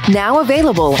Invoice. Now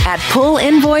available at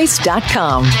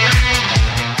poolinvoice.com.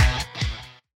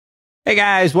 Hey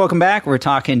guys, welcome back. We're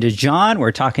talking to John.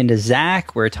 We're talking to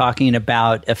Zach. We're talking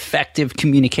about effective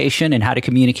communication and how to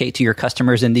communicate to your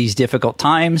customers in these difficult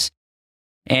times.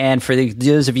 And for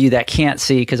those of you that can't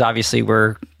see, because obviously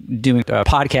we're doing a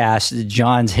podcast,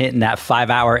 John's hitting that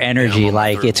 5-hour energy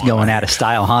like it's going out of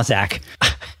style, huh, Zach?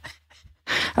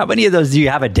 How many of those do you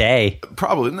have a day? I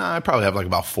probably have like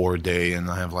about 4 a day,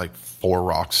 and I have like 4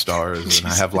 rock stars, and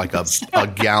I have like a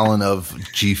gallon of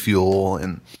G Fuel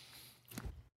and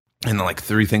like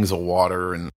 3 things of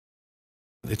water. And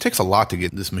it takes a lot to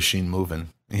get this machine moving,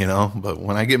 but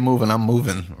when I get moving, I'm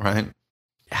moving, right?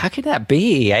 How could that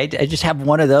be? I just have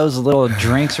one of those little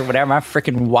drinks or whatever. I'm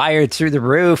freaking wired through the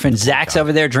roof, and Zach's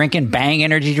over there drinking Bang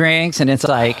energy drinks, and it's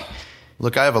like...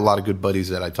 Look, I have a lot of good buddies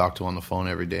that I talk to on the phone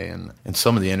every day, and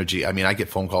some of the energy, I get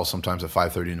phone calls sometimes at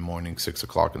 5:30 in the morning, 6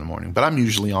 o'clock in the morning, but I'm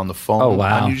usually on the phone. Oh,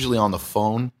 wow. I'm usually on the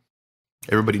phone.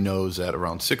 Everybody knows that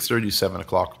around 6:30, 7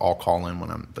 o'clock, I'll call in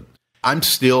but I'm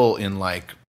still in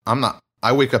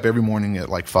I wake up every morning at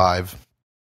like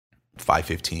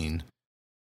 5:15,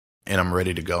 and I'm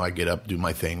ready to go. I get up, do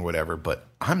my thing, whatever, but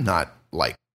I'm not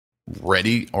like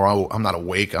ready, or I'm not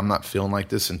awake. I'm not feeling like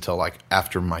this until like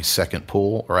after my second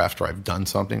pool or after I've done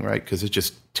something, right? Because it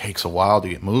just takes a while to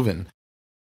get moving.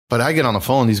 But I get on the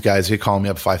phone, these guys, they call me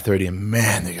up 5:30, and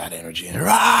man, they got energy, and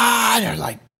they're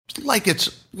like it's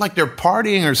like they're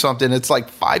partying or something. It's like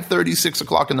 5:30, 6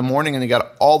 o'clock in the morning, and they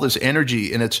got all this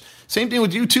energy. And it's same thing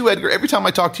with you too, Edgar. Every time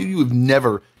I talk to you,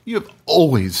 you have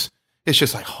always, it's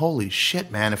just like, holy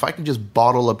shit, man, if I can just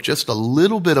bottle up just a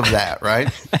little bit of that, right?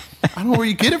 I don't know where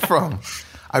you get it from.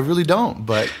 I really don't,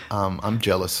 but I'm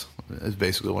jealous is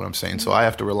basically what I'm saying. So I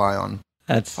have to rely on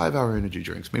That's 5 Hour Energy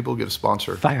Drinks. Maybe we'll get a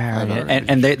sponsor. 5 Hour.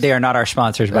 And they are not our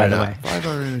sponsors, by the way. 5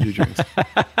 Hour Energy Drinks.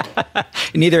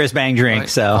 Neither is Bang Drink. Right?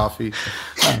 So Coffee.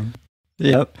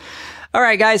 Yep. All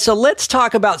right, guys. So let's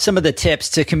talk about some of the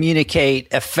tips to communicate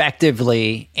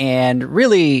effectively. And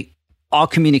really, all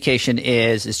communication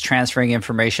is transferring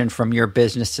information from your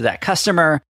business to that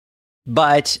customer.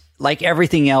 But like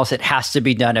everything else, it has to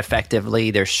be done effectively.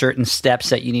 There's certain steps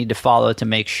that you need to follow to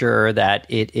make sure that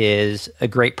it is a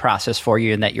great process for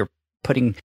you and that you're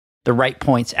putting the right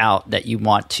points out that you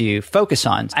want to focus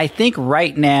on. I think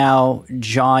right now,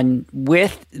 John,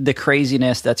 with the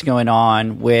craziness that's going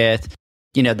on with,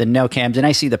 the no cams, and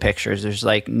I see the pictures, there's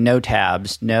like no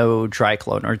tabs, no dry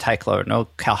chlorine or Tychlor, no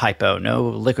cal hypo, no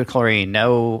liquid chlorine,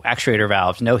 no actuator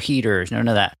valves, no heaters, none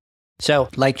of that. So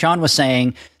like John was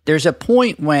saying, there's a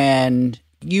point when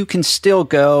you can still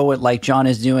go, like John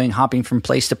is doing, hopping from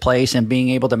place to place and being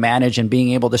able to manage and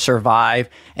being able to survive.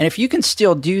 And if you can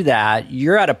still do that,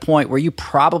 you're at a point where you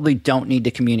probably don't need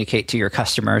to communicate to your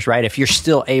customers, right? If you're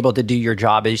still able to do your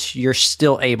job, you're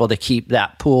still able to keep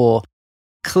that pool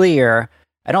clear.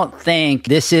 I don't think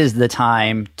this is the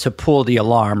time to pull the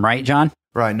alarm, right, John?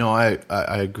 Right. No, I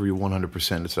agree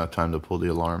 100%. It's not time to pull the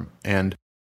alarm. And,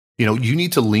 you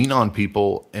need to lean on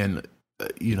people and,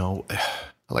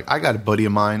 like I got a buddy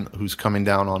of mine who's coming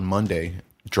down on Monday,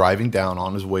 driving down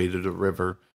on his way to the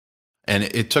river. And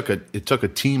it took a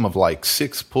team of like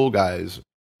 6 pool guys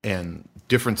and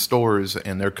different stores,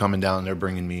 and they're coming down, they're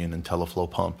bringing me an IntelliFlow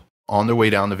pump on their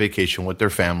way down to vacation with their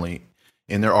family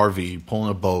in their RV, pulling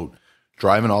a boat,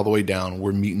 driving all the way down.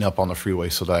 We're meeting up on the freeway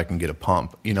so that I can get a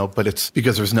pump, but it's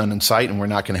because there's none in sight and we're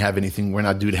not going to have anything. We're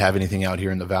not due to have anything out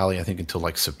here in the valley, I think, until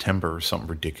like September or something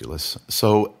ridiculous.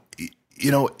 So,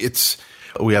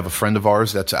 we have a friend of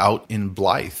ours that's out in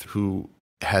Blythe who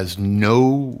has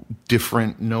no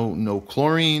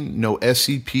chlorine, no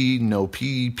SCP, no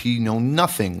PEP, no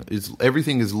nothing.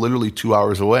 Everything is literally 2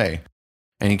 hours away.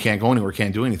 And he can't go anywhere,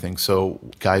 can't do anything. So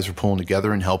guys are pulling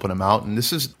together and helping him out. And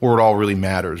this is where it all really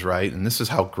matters, right? And this is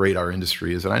how great our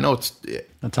industry is. And I know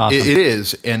that's awesome. It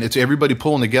is. And it's everybody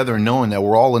pulling together and knowing that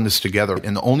we're all in this together.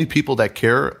 And the only people that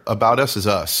care about us is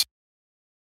us.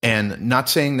 And not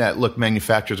saying that, look,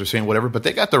 manufacturers are saying whatever, but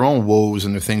they got their own woes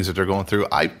and their things that they're going through.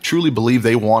 I truly believe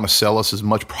they want to sell us as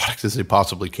much product as they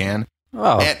possibly can.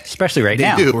 Oh, especially right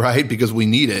now. They do, right? Because we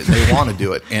need it. They want to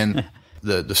do it. And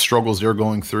the struggles they're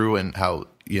going through and how,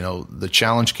 the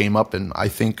challenge came up. And I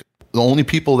think the only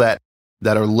people that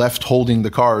are left holding the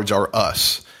cards are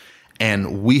us.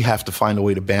 And we have to find a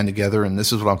way to band together. And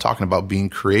this is what I'm talking about, being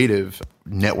creative,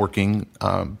 networking,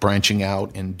 branching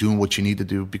out and doing what you need to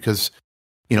do. Because,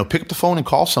 pick up the phone and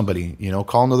call somebody,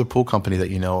 call another pool company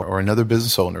that or another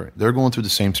business owner. They're going through the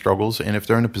same struggles. And if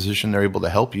they're in a position, they're able to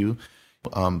help you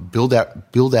build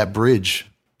that bridge,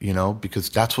 because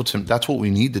that's what we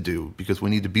need to do, because we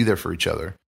need to be there for each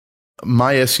other.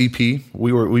 My SCP,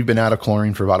 we've been out of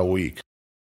chlorine for about a week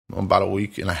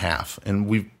and a half, and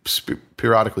we've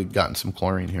periodically gotten some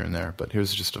chlorine here and there. But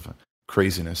here's just a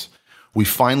craziness. We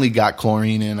finally got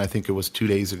chlorine in. I think it was 2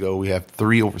 days ago. We have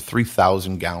over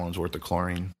 3,000 gallons worth of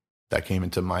chlorine that came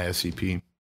into my SCP,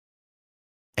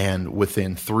 and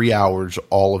within 3 hours,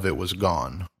 all of it was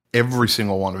gone. Every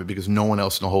single one of it, because no one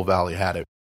else in the whole valley had it.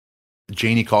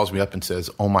 Janie calls me up and says,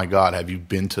 "Oh my God, have you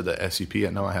been to the SCP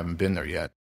yet?" No, I haven't been there yet.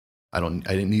 I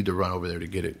didn't need to run over there to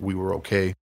get it. We were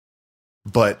okay.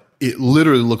 But it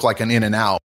literally looked like an in and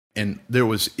out. And it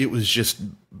was just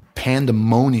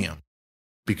pandemonium,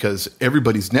 because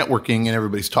everybody's networking and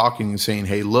everybody's talking and saying,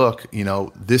 "Hey, look,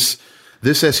 this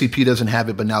SCP doesn't have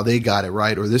it, but now they got it,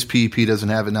 right? Or this PEP doesn't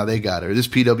have it, now they got it. Or this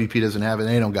PWP doesn't have it,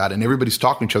 and they don't got it." And everybody's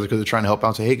talking to each other because they're trying to help out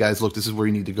and say, "Hey guys, look, this is where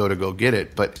you need to go get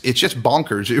it." But it's just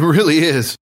bonkers. It really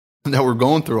is that we're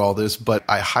going through all this. But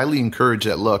I highly encourage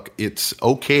that, look, it's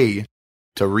okay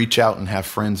to reach out and have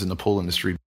friends in the pool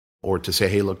industry, or to say,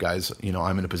 "Hey, look, guys,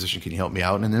 I'm in a position. Can you help me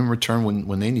out?" And then in return,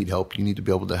 when they need help, you need to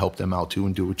be able to help them out too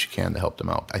and do what you can to help them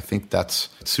out. I think that's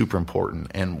super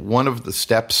important. And one of the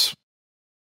steps,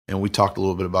 and we talked a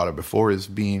little bit about it before, is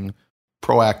being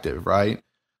proactive, right?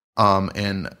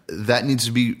 And that needs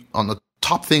to be on the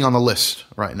top thing on the list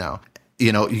right now.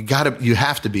 You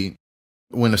have to be.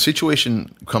 When a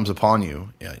situation comes upon you,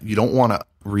 you don't want to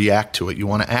react to it. You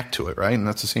want to act to it, right? And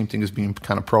that's the same thing as being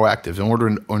kind of proactive.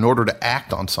 In order to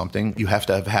act on something, you have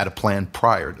to have had a plan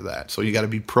prior to that. So you got to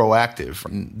be proactive.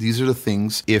 And these are the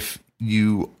things, if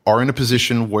you are in a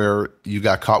position where you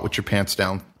got caught with your pants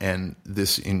down and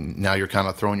now you're kind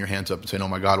of throwing your hands up and saying, "Oh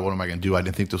my God, what am I going to do? I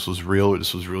didn't think this was real, or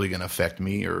this was really going to affect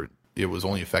me, or it was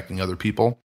only affecting other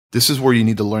people." This is where you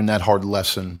need to learn that hard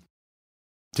lesson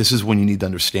This is when you need to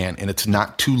understand, and it's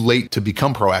not too late to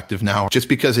become proactive now. Just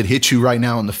because it hits you right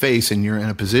now in the face and you're in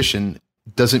a position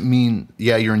doesn't mean,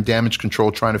 you're in damage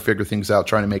control trying to figure things out,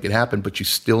 trying to make it happen, but you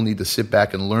still need to sit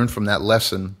back and learn from that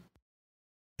lesson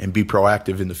and be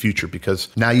proactive in the future, because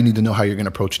now you need to know how you're going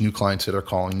to approach new clients that are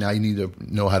calling. Now you need to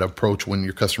know how to approach when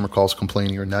your customer calls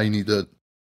complaining, or now you need to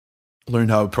learn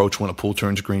how to approach when a pool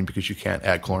turns green because you can't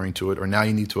add chlorine to it, or now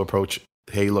you need to approach,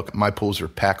 hey, look, my pools are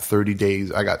packed 30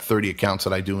 days. I got 30 accounts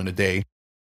that I do in a day,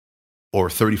 or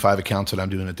 35 accounts that I'm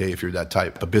doing a day if you're that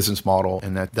type of business model,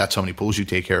 and that's how many pools you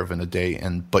take care of in a day,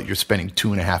 but you're spending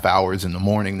 2.5 hours in the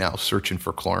morning now searching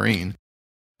for chlorine.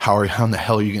 How in the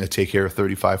hell are you going to take care of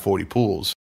 35, 40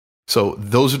 pools? So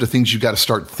those are the things you got to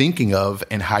start thinking of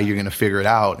and how you're going to figure it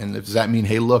out. And does that mean,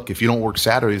 hey, look, if you don't work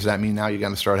Saturdays, does that mean now you're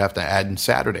going to have to add in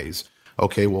Saturdays?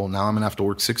 Okay, well, now I'm going to have to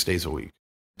work 6 days a week.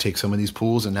 Take some of these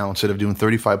pools, and now instead of doing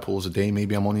 35 pools a day,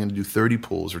 maybe I'm only going to do 30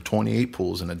 pools or 28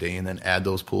 pools in a day, and then add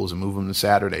those pools and move them to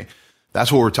Saturday.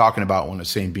 That's what we're talking about when it's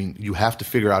saying you have to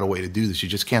figure out a way to do this. You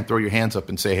just can't throw your hands up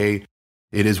and say, hey,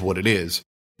 it is what it is.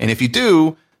 And if you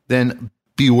do, then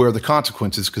be aware of the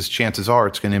consequences, because chances are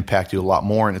it's going to impact you a lot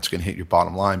more, and it's going to hit your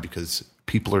bottom line because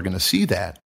people are going to see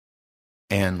that.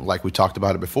 And like we talked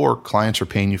about it before, clients are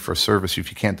paying you for a service. If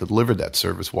you can't deliver that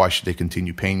service, why should they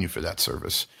continue paying you for that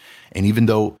service? And even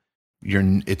though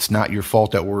it's not your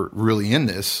fault that we're really in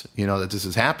this, that this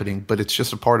is happening, but it's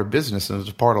just a part of business and it's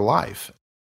a part of life.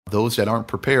 Those that aren't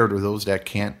prepared, or those that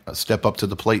can't step up to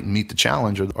the plate and meet the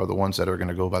challenge, are the ones that are going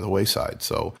to go by the wayside.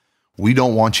 So we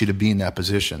don't want you to be in that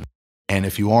position. And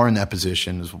if you are in that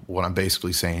position, is what I'm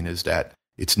basically saying is that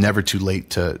it's never too late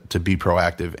to be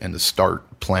proactive and to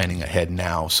start planning ahead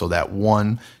now, so that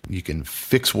one, you can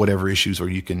fix whatever issues, or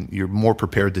you're more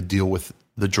prepared to deal with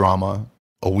the drama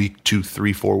a week, 2,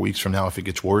 3, 4 weeks from now if it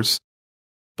gets worse.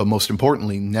 But most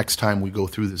importantly, next time we go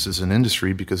through this as an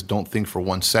industry, because don't think for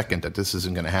 1 second that this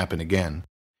isn't going to happen again.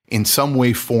 In some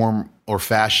way, form, or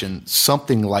fashion,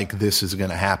 something like this is going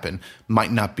to happen.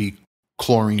 Might not be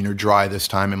chlorine or dry this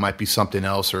time. It might be something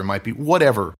else, or it might be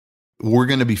whatever. We're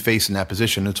going to be facing that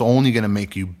position. It's only going to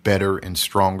make you better and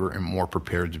stronger and more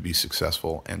prepared to be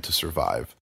successful and to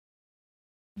survive.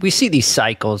 We see these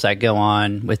cycles that go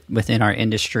on within our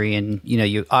industry, and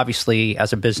you obviously,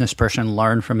 as a business person,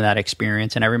 learn from that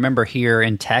experience. And I remember here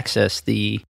in Texas,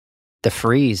 the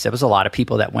freeze. There was a lot of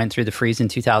people that went through the freeze in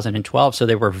 2012, so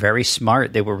they were very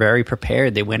smart. They were very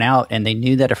prepared. They went out and they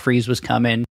knew that a freeze was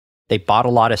coming. They bought a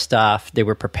lot of stuff. They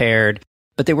were prepared,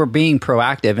 but they were being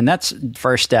proactive. And that's the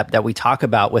first step that we talk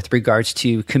about with regards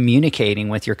to communicating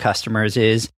with your customers,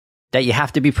 is that you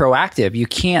have to be proactive. You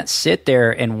can't sit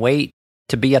there and wait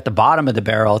to be at the bottom of the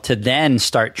barrel to then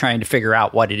start trying to figure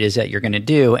out what it is that you're going to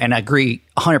do. And I agree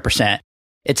 100%.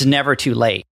 It's never too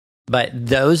late. But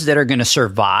those that are going to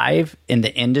survive in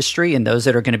the industry, and those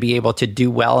that are going to be able to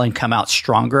do well and come out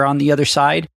stronger on the other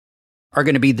side, are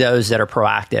going to be those that are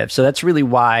proactive. So that's really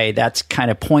why that's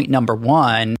kind of point number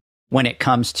one when it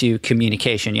comes to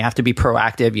communication. You have to be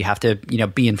proactive. You have to,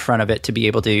 be in front of it to be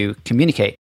able to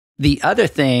communicate. The other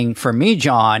thing for me,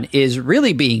 John, is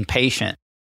really being patient.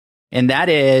 And that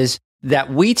is that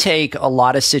we take a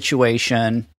lot of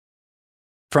situation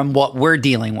from what we're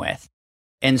dealing with.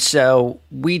 And so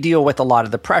we deal with a lot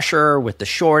of the pressure with the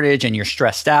shortage, and you're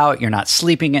stressed out. You're not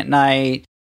sleeping at night.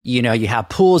 You have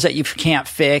pools that you can't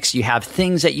fix. You have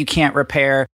things that you can't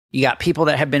repair. You got people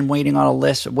that have been waiting on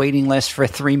a waiting list for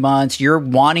 3 months. You're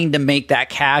wanting to make that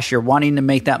cash. You're wanting to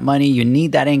make that money. You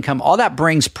need that income. All that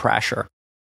brings pressure.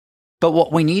 But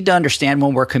what we need to understand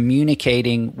when we're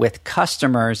communicating with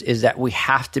customers is that we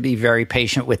have to be very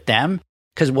patient with them,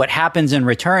 because what happens in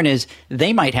return is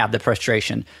they might have the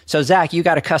frustration. So Zach, you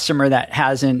got a customer that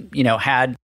hasn't,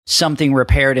 had something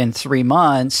repaired in 3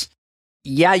 months.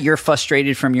 Yeah, you're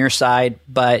frustrated from your side,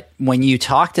 but when you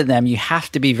talk to them, you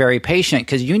have to be very patient,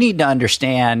 because you need to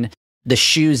understand the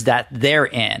shoes that they're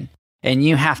in, and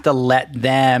you have to let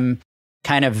them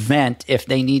kind of vent if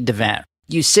they need to vent.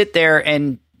 You sit there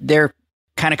and they're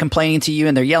kind of complaining to you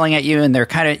and they're yelling at you, and they're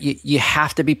kind of, you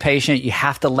have to be patient. You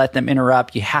have to let them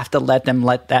interrupt. You have to let them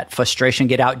let that frustration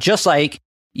get out, just like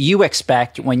you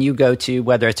expect when you go to,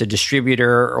 whether it's a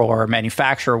distributor or a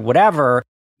manufacturer, whatever,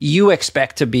 you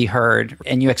expect to be heard,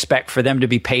 and you expect for them to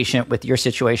be patient with your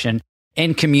situation.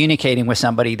 In communicating with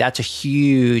somebody, that's a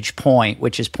huge point,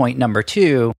 which is point number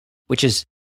 2, which is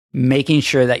making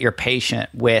sure that you're patient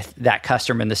with that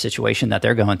customer in the situation that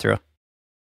they're going through.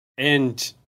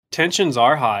 And tensions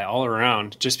are high all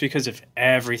around, just because of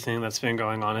everything that's been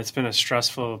going on. It's been a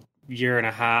stressful 1.5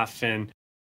 years, and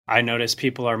I notice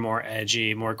people are more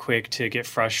edgy, more quick to get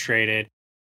frustrated.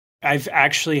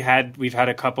 we've had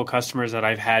a couple customers that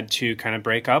I've had to kind of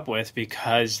break up with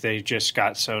because they just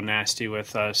got so nasty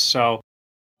with us. So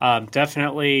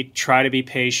definitely try to be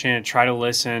patient, try to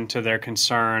listen to their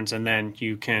concerns, and then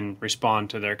you can respond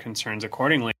to their concerns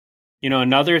accordingly.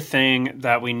 Another thing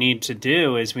that we need to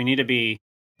do is we need to be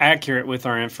accurate with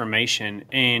our information.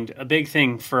 And a big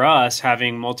thing for us,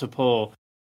 having multiple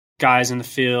guys in the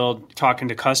field, talking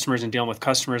to customers and dealing with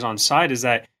customers on site, is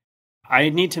that I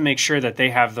need to make sure that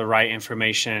they have the right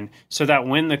information so that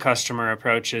when the customer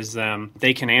approaches them,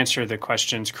 they can answer the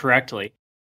questions correctly.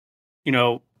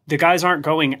 The guys aren't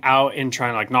going out and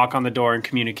trying to like knock on the door and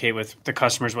communicate with the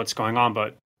customers what's going on,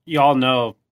 but y'all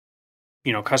know,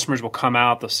 customers will come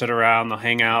out, they'll sit around, they'll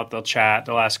hang out, they'll chat,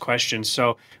 they'll ask questions.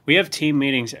 So we have team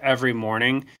meetings every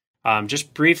morning,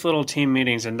 just brief little team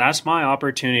meetings. And that's my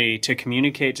opportunity to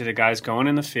communicate to the guys going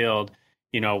in the field,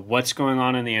 what's going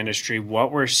on in the industry,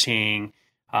 what we're seeing.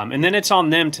 And then it's on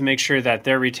them to make sure that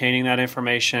they're retaining that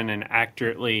information and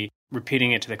accurately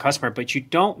repeating it to the customer. But you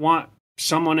don't want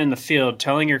someone in the field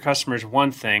telling your customers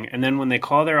one thing, and then when they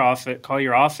call your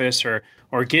office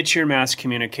or get your mass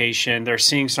communication, they're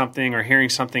seeing something or hearing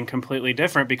something completely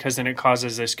different, because then it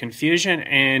causes this confusion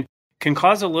and can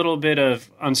cause a little bit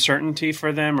of uncertainty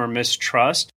for them or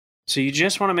mistrust. So you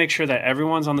just want to make sure that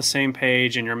everyone's on the same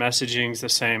page and your messaging is the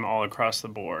same all across the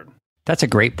board. That's a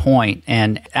great point.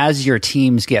 And as your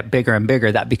teams get bigger and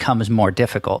bigger, that becomes more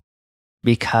difficult,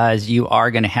 because you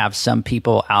are going to have some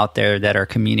people out there that are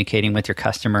communicating with your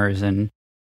customers. And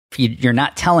if you're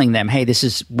not telling them, hey, this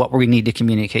is what we need to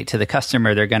communicate to the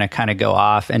customer, they're going to kind of go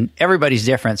off. And everybody's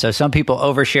different. So some people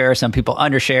overshare, some people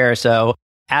undershare. So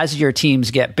as your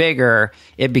teams get bigger,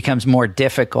 it becomes more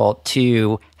difficult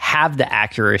to have the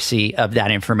accuracy of that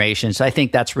information. So I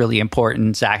think that's really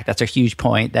important, Zach. That's a huge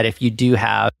point, that if you do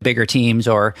have bigger teams,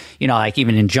 or, like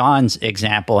even in John's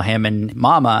example, him and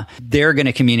Mama, they're going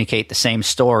to communicate the same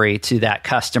story to that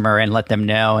customer and let them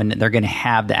know, and they're going to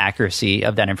have the accuracy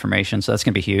of that information. So that's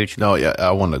going to be huge. No, yeah,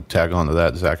 I want to tag on to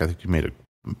that, Zach. I think you made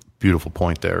a beautiful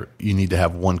point there. You need to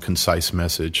have one concise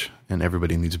message, and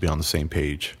everybody needs to be on the same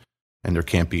page. And there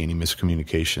can't be any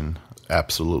miscommunication.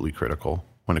 Absolutely critical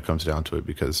when it comes down to it,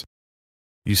 because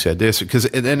you said this, because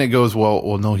then it goes,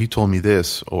 well, no, he told me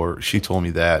this, or she told me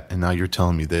that, and now you're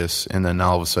telling me this. And then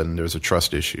all of a sudden there's a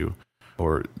trust issue,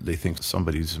 or they think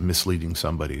somebody's misleading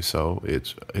somebody. So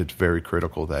it's very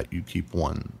critical that you keep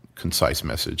one concise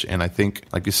message. And I think,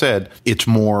 like you said, it's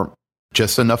more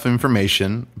just enough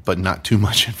information, but not too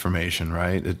much information,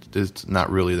 right? It's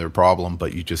not really their problem,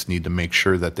 but you just need to make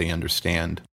sure that they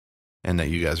understand and that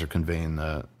you guys are conveying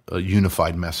a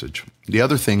unified message. The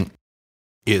other thing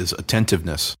is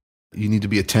attentiveness. You need to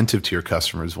be attentive to your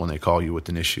customers when they call you with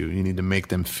an issue. You need to make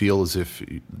them feel as if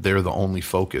they're the only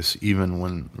focus, even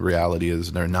when reality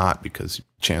is they're not, because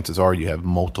chances are you have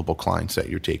multiple clients that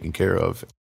you're taking care of.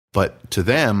 But to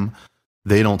them,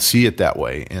 they don't see it that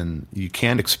way. And you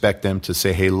can't expect them to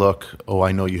say, hey, look,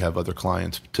 I know you have other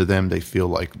clients. To them, they feel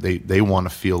like they want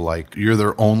to feel like you're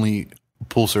their only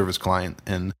pool service client.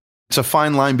 And it's a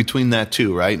fine line between that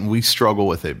too, right? And we struggle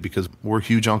with it because we're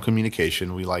huge on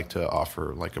communication. We like to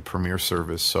offer like a premier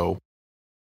service. So,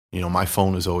 my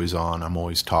phone is always on. I'm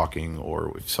always talking.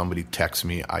 Or if somebody texts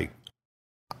me,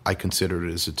 I consider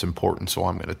it as it's important. So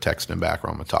I'm going to text them back, or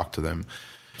I'm going to talk to them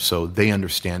so they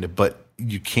understand it. But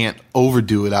you can't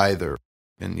overdo it either.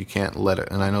 And you can't let it.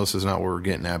 And I know this is not what we're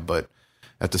getting at, but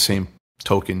at the same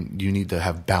token, you need to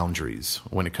have boundaries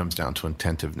when it comes down to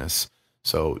attentiveness.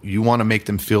 So you want to make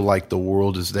them feel like the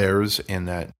world is theirs and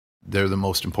that they're the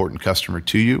most important customer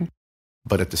to you.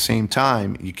 But at the same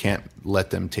time, you can't let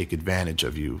them take advantage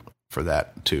of you for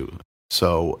that too.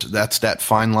 So that's that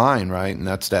fine line, right? And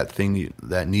that's that thing,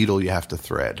 that needle you have to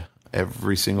thread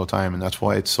every single time. And that's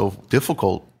why it's so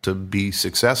difficult to be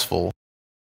successful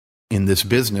in this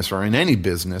business or in any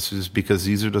business, is because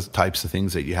these are the types of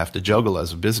things that you have to juggle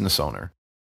as a business owner.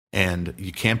 And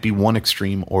you can't be one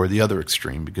extreme or the other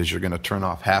extreme, because you're going to turn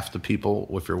off half the people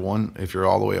if you're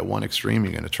all the way at one extreme.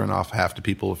 You're going to turn off half the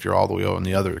people if you're all the way on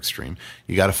the other extreme.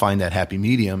 You got to find that happy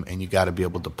medium, and you got to be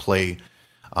able to play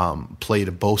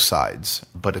to both sides,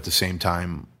 but at the same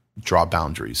time draw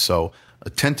boundaries. So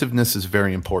attentiveness is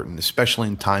very important, especially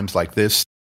in times like this.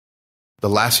 The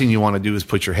last thing you want to do is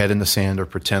put your head in the sand or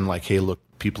pretend like, hey, look,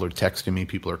 people are texting me,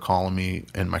 people are calling me,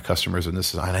 and my customers, and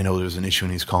I know there's an issue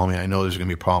and he's calling me. I know there's going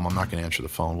to be a problem. I'm not going to answer the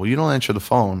phone. Well, you don't answer the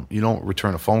phone. You don't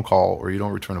return a phone call, or you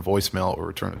don't return a voicemail or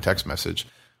return a text message.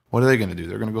 What are they going to do?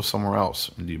 They're going to go somewhere else.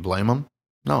 Do you blame them?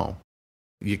 No.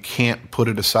 You can't put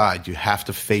it aside. You have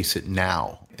to face it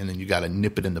now, and then you got to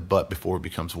nip it in the butt before it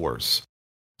becomes worse.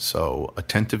 So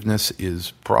attentiveness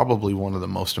is probably one of the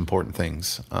most important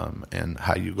things, and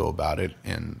how you go about it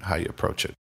and how you approach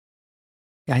it.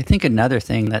 Yeah, I think another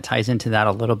thing that ties into that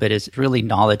a little bit is really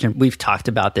knowledge. And we've talked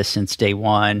about this since day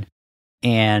one.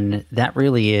 And that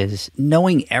really is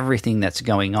knowing everything that's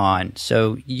going on.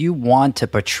 So you want to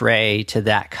portray to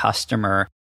that customer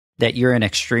that you're an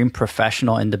extreme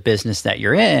professional in the business that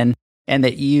you're in and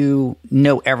that you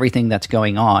know everything that's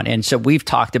going on. And so we've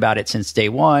talked about it since day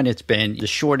one. It's been the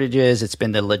shortages, it's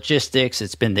been the logistics,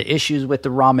 it's been the issues with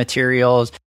the raw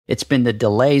materials, it's been the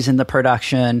delays in the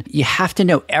production. You have to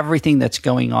know everything that's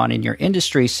going on in your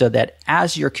industry so that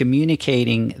as you're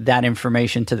communicating that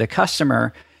information to the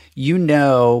customer, you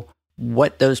know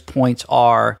what those points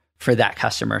are for that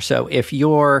customer. So if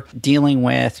you're dealing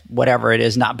with whatever it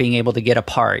is, not being able to get a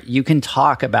part, you can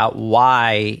talk about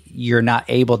why you're not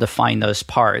able to find those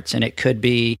parts. And it could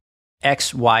be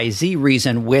XYZ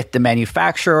reason with the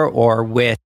manufacturer or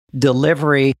with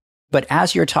delivery. But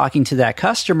as you're talking to that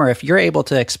customer, if you're able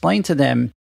to explain to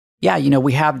them, yeah,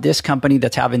 we have this company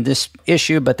that's having this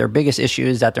issue, but their biggest issue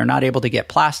is that they're not able to get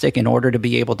plastic in order to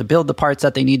be able to build the parts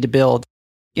that they need to build.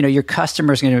 Your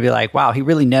customer is going to be like, wow, he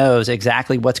really knows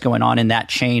exactly what's going on in that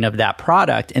chain of that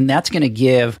product. And that's going to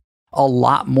give a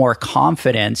lot more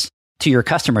confidence to your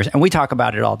customers. And we talk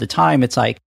about it all the time. It's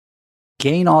like,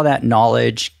 gain all that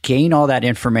knowledge, gain all that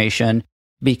information,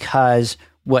 because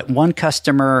what one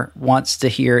customer wants to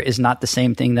hear is not the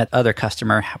same thing that other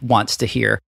customer wants to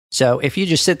hear. So if you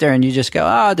just sit there and you just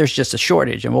go, there's just a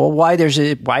shortage. And well, why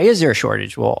is there a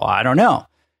shortage? Well, I don't know.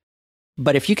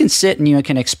 But if you can sit and you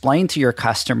can explain to your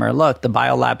customer, look, the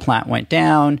biolab plant went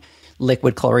down,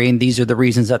 liquid chlorine, these are the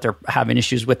reasons that they're having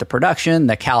issues with the production,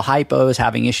 the Cal Hypo is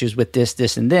having issues with this,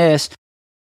 this, and this,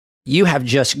 you have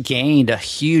just gained a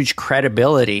huge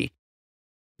credibility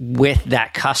with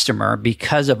that customer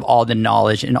because of all the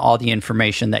knowledge and all the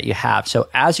information that you have. So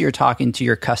as you're talking to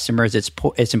your customers,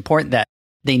 it's important that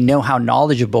they know how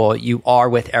knowledgeable you are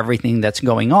with everything that's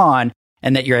going on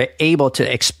and that you're able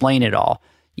to explain it all.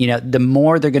 The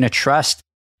more they're going to trust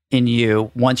in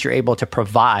you once you're able to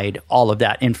provide all of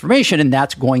that information, and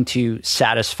that's going to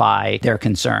satisfy their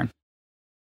concern.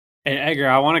 And Edgar,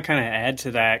 I want to kind of add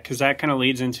to that because that kind of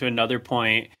leads into another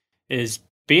point is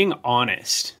being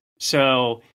honest.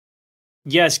 So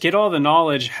yes, get all the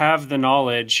knowledge, have the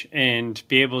knowledge, and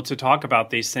be able to talk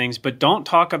about these things, but don't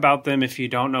talk about them if you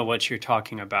don't know what you're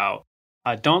talking about.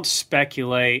 Don't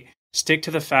speculate, stick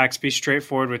to the facts, be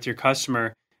straightforward with your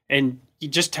customer, and you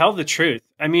just tell the truth.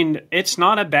 I mean, it's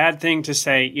not a bad thing to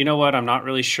say, you know what, I'm not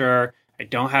really sure. I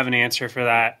don't have an answer for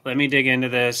that. Let me dig into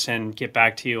this and get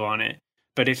back to you on it.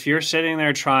 But if you're sitting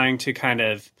there trying to kind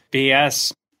of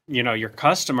BS, your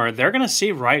customer, they're going to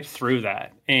see right through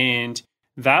that. And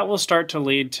that will start to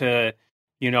lead to,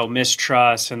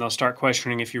 mistrust, and they'll start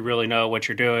questioning if you really know what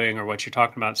you're doing or what you're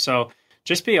talking about. So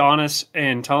just be honest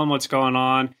and tell them what's going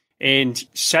on and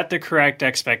set the correct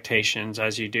expectations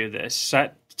as you do this.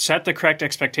 Set the correct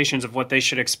expectations of what they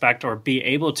should expect or be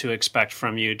able to expect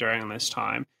from you during this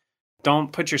time.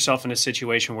 Don't put yourself in a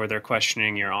situation where they're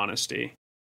questioning your honesty.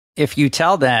 If you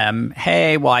tell them,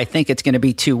 hey, well, I think it's going to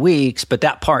be 2 weeks, but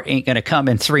that part ain't going to come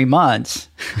in 3 months,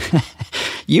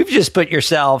 you've just put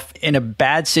yourself in a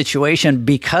bad situation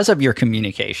because of your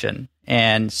communication.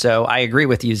 And so I agree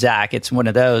with you, Zach. It's one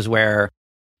of those where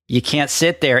you can't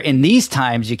sit there in these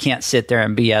times, you can't sit there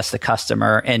and BS the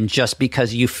customer. And just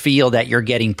because you feel that you're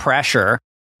getting pressure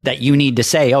that you need to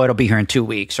say, it'll be here in 2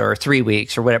 weeks or 3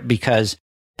 weeks or whatever, because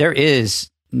there is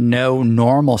no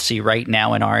normalcy right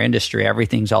now in our industry.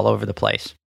 Everything's all over the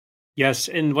place. Yes.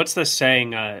 And what's the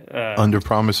saying? Under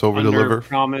promise, over deliver. Under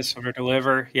promise, over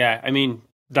deliver. Yeah. I mean,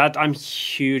 that I'm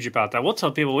huge about that. We'll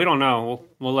tell people we don't know.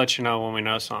 We'll let you know when we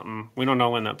know something. We don't know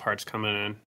when that part's coming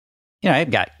in.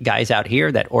 I've got guys out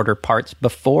here that order parts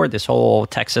before this whole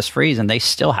Texas freeze, and they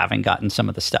still haven't gotten some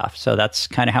of the stuff. So that's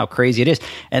kind of how crazy it is.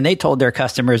 And they told their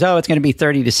customers, it's going to be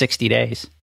 30 to 60 days.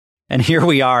 And here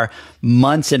we are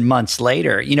months and months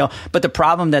later, but the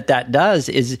problem that does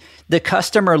is the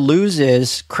customer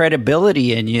loses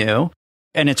credibility in you,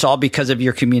 and it's all because of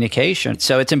your communication.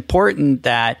 So it's important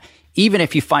that even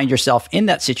if you find yourself in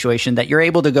that situation, that you're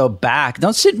able to go back.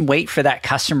 Don't sit and wait for that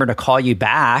customer to call you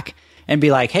back and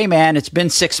be like, hey, man, it's been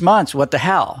 6 months. What the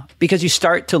hell? Because you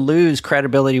start to lose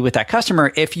credibility with that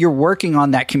customer if you're working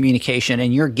on that communication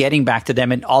and you're getting back to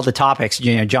them and all the topics,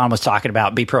 John was talking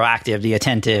about, be proactive, be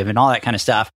attentive, and all that kind of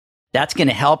stuff. That's going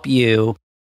to help you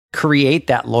create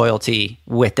that loyalty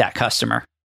with that customer.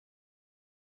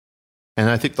 And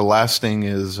I think the last thing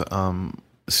is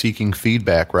seeking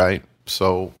feedback, right?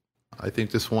 So I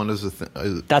think this one is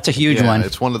that's a huge one.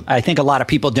 It's one of I think a lot of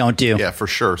people don't do. Yeah, for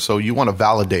sure. So you want to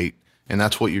validate, and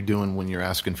that's what you're doing when you're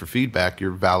asking for feedback.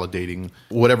 You're validating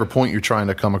whatever point you're trying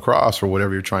to come across or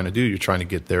whatever you're trying to do. You're trying to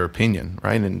get their opinion,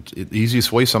 right? And the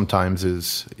easiest way sometimes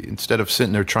is, instead of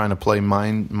sitting there trying to play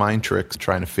mind tricks,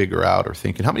 trying to figure out or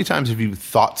thinking, how many times have you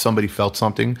thought somebody felt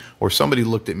something, or somebody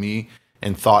looked at me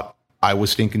and thought I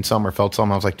was thinking something or felt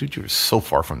something? I was like, dude, you're so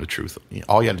far from the truth.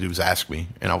 All you had to do was ask me,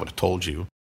 and I would have told you.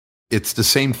 It's the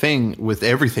same thing with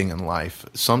everything in life.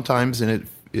 Sometimes, and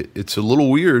it's a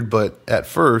little weird, but at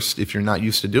first, if you're not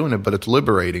used to doing it, but it's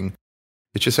liberating,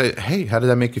 it's just say, hey, how did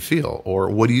that make you feel? Or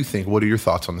what do you think? What are your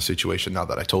thoughts on the situation now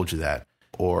that I told you that?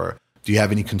 Or do you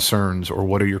have any concerns? Or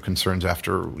what are your concerns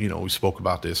after, we spoke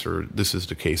about this, or this is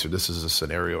the case, or this is a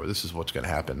scenario, or this is what's going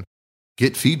to happen?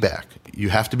 Get feedback. You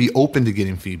have to be open to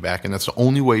getting feedback, and that's the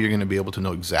only way you're going to be able to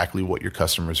know exactly what your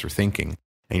customers are thinking.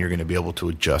 And you're going to be able to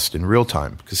adjust in real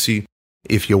time. Because see,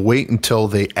 if you wait until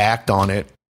they act on it,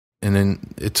 and then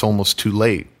it's almost too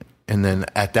late. And then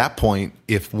at that point,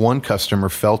 if one customer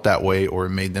felt that way, or it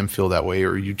made them feel that way,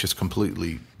 or you just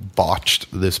completely botched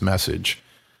this message,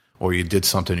 or you did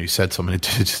something, you said something, it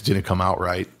just didn't come out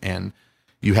right, and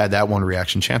you had that one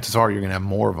reaction, chances are you're going to have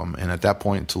more of them. And at that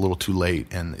point, it's a little too late.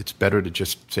 And it's better to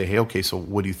just say, hey, okay, so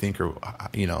what do you think? Or,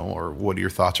 or what are your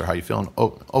thoughts, or how you feeling?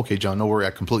 Oh, okay, John, no worry.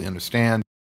 I completely understand.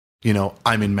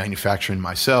 I'm in manufacturing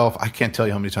myself. I can't tell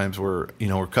you how many times we're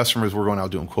customers, we're going out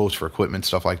doing quotes for equipment,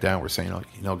 stuff like that. And we're saying,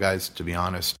 guys, to be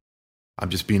honest, I'm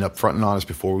just being upfront and honest.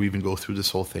 Before we even go through this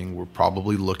whole thing, we're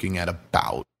probably looking at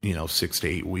about, 6 to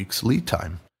 8 weeks lead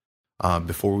time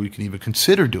before we can even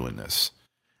consider doing this.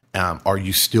 Are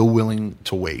you still willing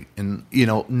to wait? And,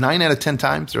 9 out of 10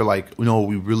 times they're like, no,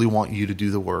 we really want you to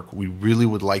do the work. We really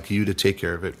would like you to take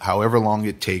care of it, however long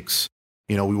it takes.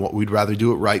 We'd rather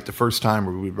do it right the first time,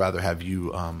 or we'd rather have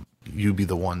you be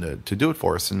the one to do it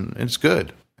for us. And it's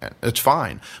good. It's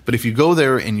fine. But if you go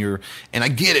there and I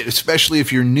get it, especially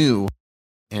if you're new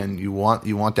and you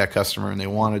want that customer and they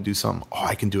want to do something,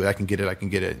 I can do it. I can get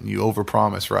it. And you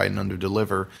overpromise, right? And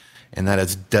underdeliver. And that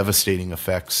has devastating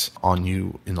effects on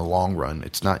you in the long run.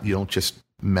 It's not, you don't just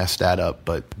mess that up,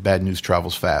 but bad news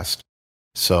travels fast.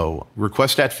 So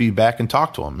request that feedback and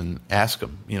talk to them and ask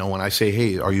them, when I say,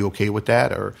 hey, are you okay with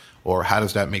that? Or how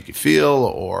does that make you feel?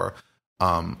 Or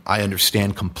I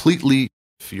understand completely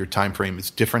if your time frame is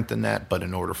different than that, but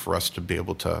in order for us to be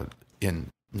able to, in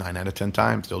 9 out of 10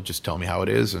 times, they'll just tell me how it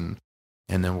is, and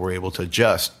then we're able to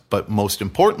adjust. But most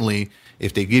importantly,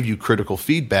 if they give you critical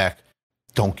feedback,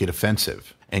 don't get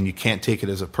offensive. And you can't take it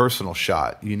as a personal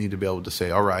shot. You need to be able to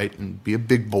say, all right, and be a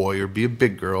big boy or be a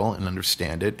big girl and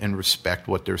understand it and respect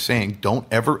what they're saying. Don't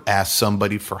ever ask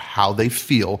somebody for how they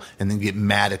feel and then get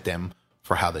mad at them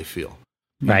for how they feel.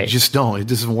 Right. You just don't. It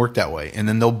doesn't work that way. And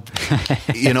then they'll,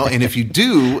 and if you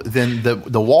do, then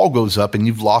the wall goes up and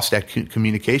you've lost that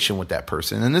communication with that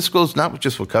person. And this goes not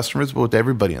just with customers, but with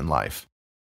everybody in life.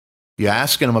 You're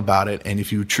asking them about it, and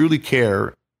if you truly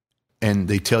care, and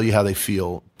they tell you how they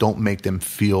feel, don't make them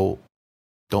feel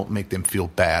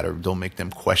bad, or don't make them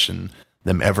question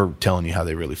them ever telling you how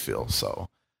they really feel. So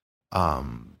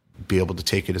be able to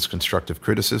take it as constructive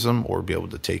criticism, or be able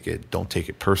to don't take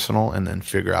it personal, and then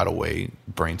figure out a way,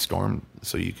 brainstorm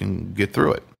so you can get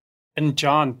through it. And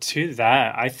John, to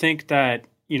that, I think that,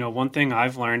 one thing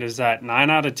I've learned is that 9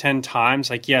 out of 10 times,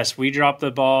 like, yes, we drop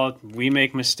the ball, we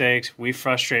make mistakes, we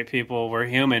frustrate people, we're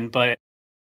human, but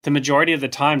the majority of the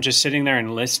time, just sitting there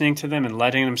and listening to them and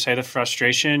letting them say the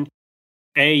frustration,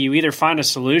 A, you either find a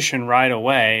solution right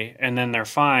away and then they're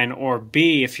fine, or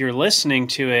B, if you're listening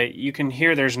to it, you can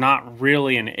hear there's not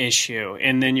really an issue,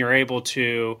 and then you're able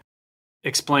to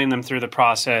explain them through the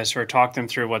process or talk them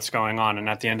through what's going on, and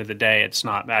at the end of the day, it's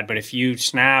not bad. But if you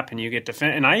snap and you get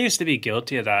defensive, and I used to be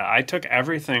guilty of that. I took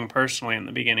everything personally in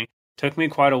the beginning. It took me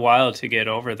quite a while to get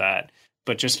over that.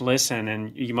 But just listen,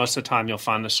 and most of the time you'll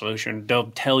find the solution.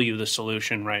 They'll tell you the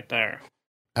solution right there.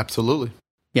 Absolutely.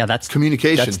 Yeah, that's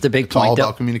communication. That's the big it's point. All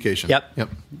about communication. Yep.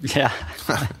 Yeah.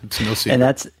 It's no secret.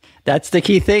 And that's the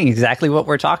key thing. Exactly what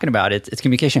we're talking about. It's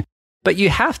communication. But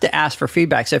you have to ask for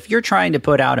feedback. So if you're trying to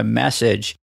put out a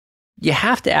message, you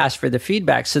have to ask for the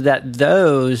feedback so that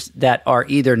those that are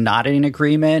either not in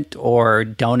agreement or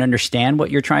don't understand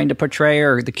what you're trying to portray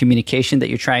or the communication that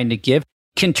you're trying to give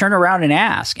can turn around and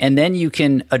ask, and then you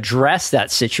can address that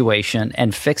situation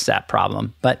and fix that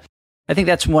problem. But I think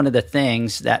that's one of the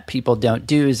things that people don't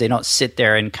do is they don't sit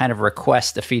there and kind of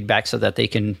request the feedback so that they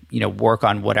can, work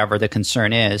on whatever the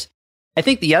concern is. I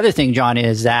think the other thing, John,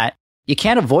 is that you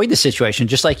can't avoid the situation.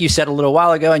 Just like you said a little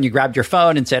while ago, and you grabbed your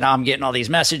phone and said, I'm getting all these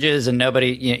messages and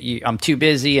nobody, I'm too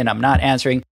busy and I'm not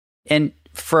answering. And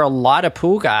for a lot of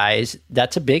pool guys,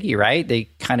 that's a biggie, right? They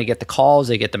kind of get the calls,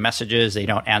 they get the messages, they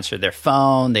don't answer their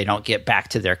phone, they don't get back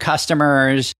to their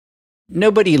customers.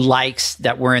 Nobody likes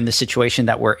that we're in the situation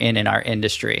that we're in our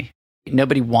industry.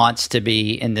 Nobody wants to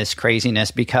be in this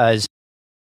craziness because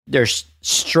there's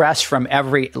stress from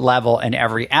every level and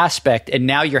every aspect. And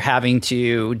now you're having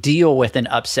to deal with an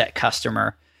upset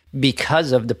customer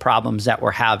because of the problems that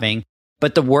we're having.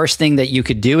 But the worst thing that you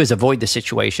could do is avoid the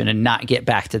situation and not get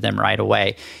back to them right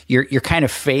away. You're kind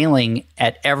of failing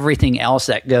at everything else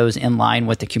that goes in line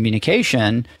with the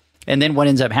communication. And then what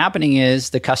ends up happening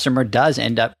is the customer does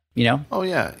end up, Oh,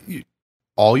 yeah.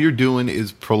 All you're doing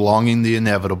is prolonging the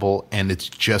inevitable, and it's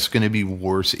just going to be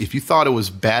worse. If you thought it was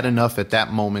bad enough at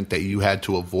that moment that you had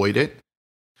to avoid it,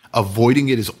 avoiding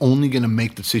it is only going to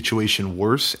make the situation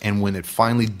worse. And when it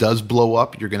finally does blow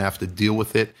up, you're going to have to deal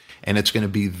with it. And it's going to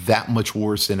be that much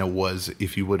worse than it was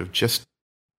if you would have just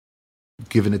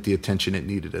given it the attention it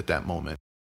needed at that moment.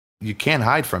 You can't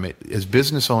hide from it. As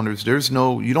business owners,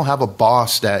 you don't have a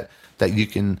boss that you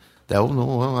can,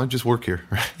 well, I just work here.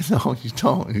 Right? No, you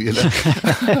don't.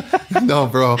 No,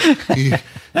 bro.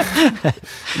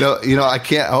 No, I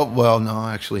can't. Oh, well, no,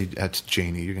 actually, that's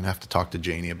Janie. You're going to have to talk to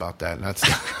Janie about that. And that's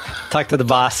talk to the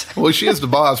boss. Well, she is the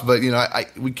boss, but,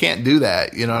 we can't do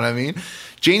that. You know what I mean?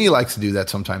 Janie likes to do that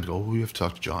sometimes. We have to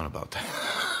talk to John about that.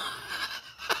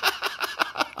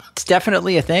 It's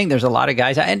definitely a thing. There's a lot of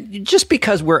guys, and just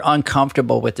because we're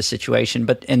uncomfortable with the situation.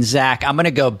 And Zach, I'm going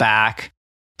to go back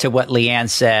to what Leanne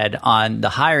said on the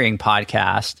hiring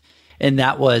podcast, and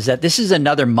that was that this is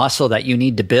another muscle that you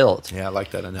need to build. Yeah, I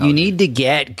like that analogy. You need to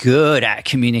get good at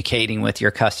communicating with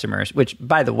your customers, which,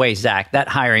 by the way, Zach, that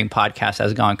hiring podcast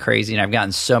has gone crazy, and I've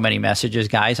gotten so many messages,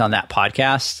 guys, on that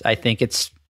podcast. I think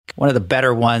it's one of the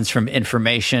better ones from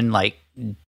information, like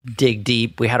dig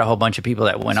deep. We had a whole bunch of people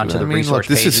that went onto the resource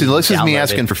page. This is me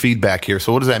asking for feedback here.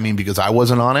 So what does that mean? Because I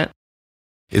wasn't on it?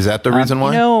 Is that the reason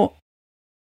why?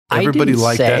 Everybody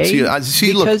liked that. See,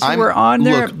 because you were on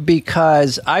there.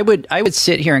 Because I would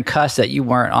sit here and cuss that you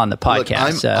weren't on the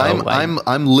podcast.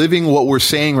 I'm living what we're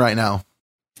saying right now.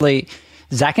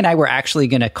 Zach and I were actually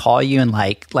going to call you and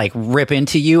like rip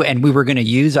into you, and we were going to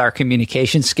use our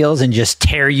communication skills and just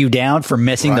tear you down for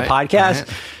missing the podcast.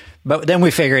 Right. But then we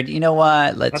figured, you know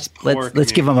what? Let's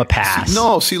give them a pass.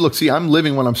 I'm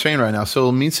living what I'm saying right now.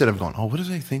 So me, instead of going, what is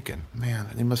they thinking? Man,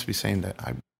 they must be saying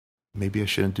that maybe I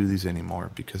shouldn't do these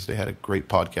anymore because they had a great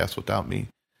podcast without me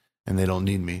and they don't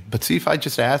need me. But see, if I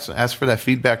just ask for that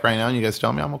feedback right now and you guys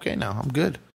tell me I'm okay now, I'm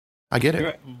good. I get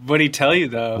it. What'd he tell you,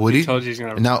 though? He told you he's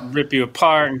going to rip you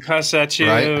apart and cuss at you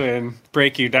and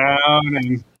break you down.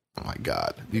 And oh, my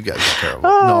God. You guys are terrible.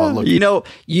 No, look.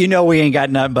 You know we ain't got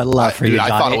nothing but love for you,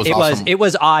 John. I thought it was awesome. It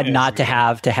was odd not to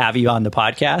have you on the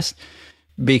podcast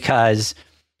because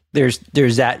there's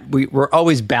that we're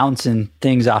always bouncing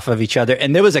things off of each other.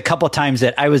 And there was a couple of times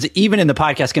that I was even in the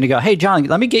podcast going to go, hey, John,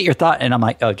 let me get your thought. And I'm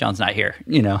like, oh, John's not here,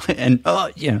 and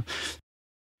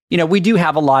we do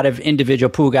have a lot of individual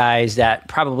pool guys that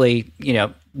probably,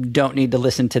 don't need to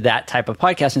listen to that type of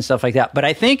podcast and stuff like that. But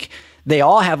I think they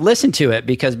all have listened to it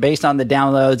because based on the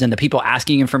downloads and the people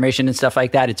asking information and stuff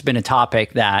like that, it's been a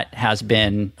topic that has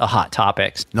been a hot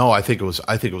topic. No, I think it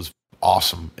was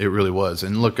awesome. It really was.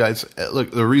 And look, guys,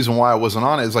 the reason why I wasn't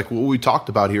on it is like what we talked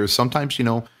about here is sometimes,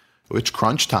 it's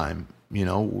crunch time.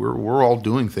 We're all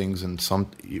doing things and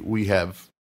we have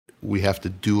to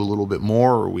do a little bit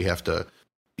more, or we have to,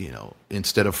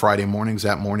 instead of Friday mornings,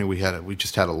 that morning we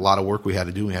just had a lot of work we had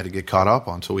to do. We had to get caught up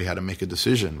on. So we had to make a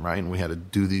decision, right? And we had to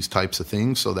do these types of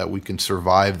things so that we can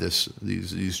survive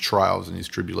these trials and these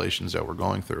tribulations that we're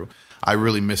going through. I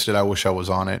really missed it. I wish I was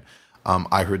on it.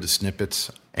 I heard the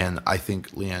snippets and I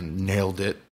think Leanne nailed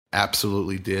it.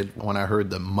 Absolutely did. When I heard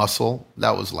the muscle,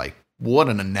 that was like, what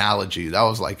an analogy. That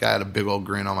was like, I had a big old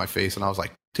grin on my face and I was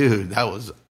like, dude, that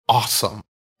was awesome.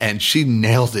 And she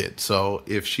nailed it. So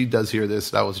if she does hear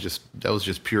this, that was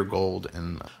just pure gold.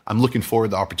 And I'm looking forward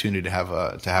to the opportunity to have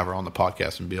her on the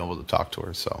podcast and be able to talk to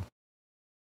her. So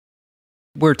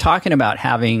we're talking about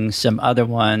having some other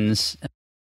ones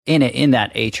in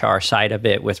that HR side of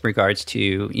it with regards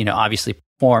to, obviously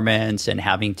performance and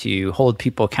having to hold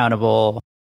people accountable,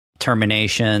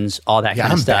 terminations, all that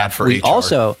kind of stuff. Bad for we HR.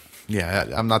 Also, yeah,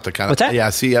 I'm not the kind what's of that? Yeah,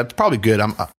 see, it's probably good.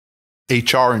 I'm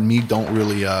HR and me don't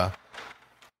really.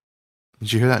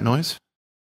 Did you hear that noise?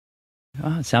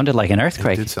 Oh, it sounded like an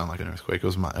earthquake. It did sound like an earthquake.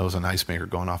 It was an ice maker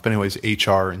going off. But anyways,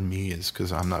 HR and me is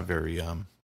because I'm not very I'm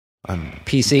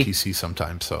PC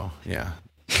sometimes. So yeah.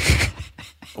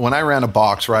 When I ran a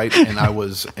box, right, and I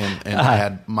was and I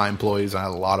had my employees, I had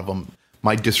a lot of them.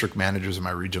 My district managers and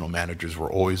my regional managers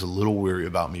were always a little weary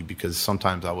about me because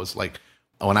sometimes I was like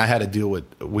when I had to deal with,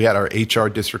 we had our HR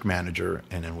district manager,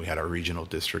 and then we had our regional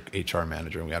district HR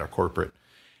manager, and we had our corporate.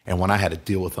 And when I had to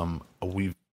deal with them,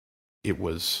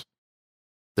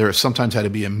 there sometimes had to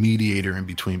be a mediator in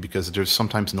between, because there's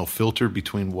sometimes no filter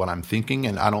between what I'm thinking,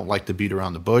 and I don't like to beat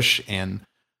around the bush. And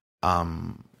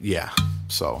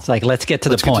so it's like, let's get to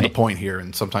the point here.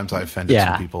 And sometimes I offended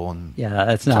some people. And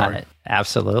that's not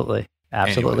absolutely.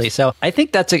 Anyways. So I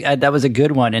think that was a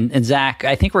good one. And Zach,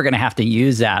 I think we're going to have to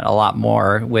use that a lot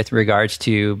more with regards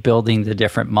to building the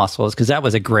different muscles, because that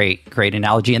was a great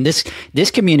analogy. And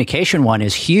this communication one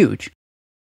is huge,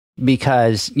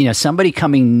 because, somebody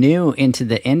coming new into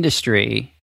the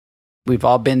industry, we've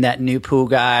all been that new pool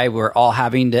guy. We're all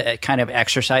having to kind of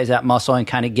exercise that muscle and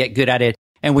kind of get good at it.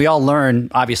 And we all learn,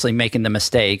 obviously, making the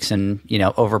mistakes and,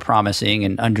 over-promising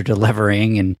and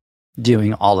under-delivering and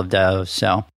doing all of those.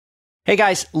 So, hey,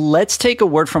 guys, let's take a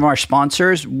word from our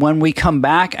sponsors. When we come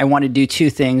back, I want to do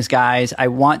two things, guys. I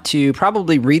want to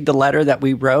probably read the letter that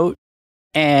we wrote.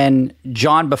 And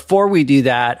John, before we do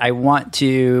that, I want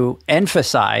to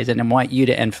emphasize, and I want you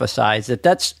to emphasize, that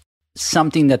that's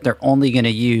something that they're only going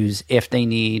to use if they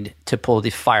need to pull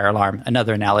the fire alarm.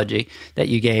 Another analogy that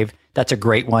you gave, that's a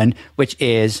great one, which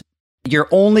is you're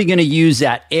only going to use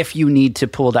that if you need to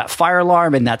pull that fire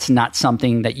alarm, and that's not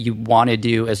something that you want to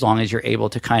do as long as you're able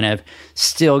to kind of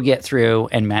still get through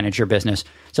and manage your business.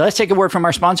 So let's take a word from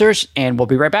our sponsors, and we'll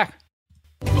be right back.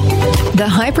 The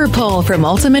Hyper Pole from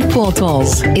Ultimate Pool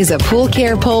Tools is a pool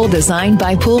care pole designed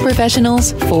by pool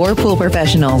professionals for pool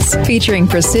professionals, featuring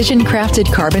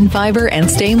precision-crafted carbon fiber and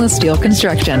stainless steel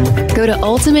construction. Go to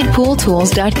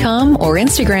ultimatepooltools.com or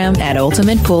Instagram at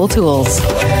Ultimate Pool Tools.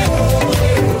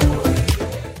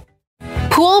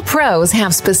 Pool pros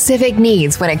have specific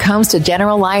needs when it comes to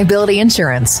general liability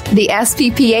insurance. The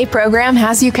SPPA program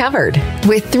has you covered.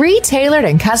 With 3 tailored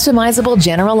and customizable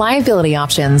general liability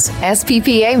options,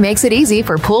 SPPA makes it easy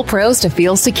for pool pros to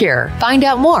feel secure. Find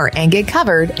out more and get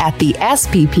covered at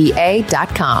thesppa.com.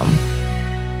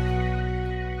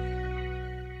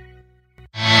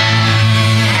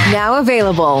 Now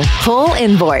available, Pool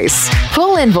Invoice.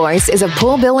 Pool Invoice is a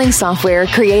pool billing software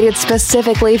created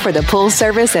specifically for the pool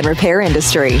service and repair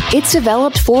industry. It's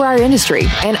developed for our industry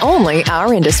and only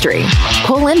our industry.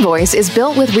 Pool Invoice is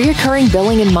built with recurring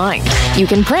billing in mind. You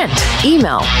can print,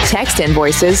 email, text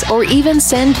invoices, or even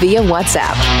send via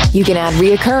WhatsApp. You can add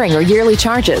recurring or yearly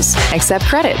charges, accept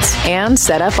credits, and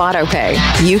set up autopay.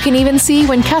 You can even see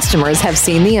when customers have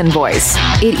seen the invoice.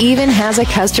 It even has a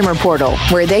customer portal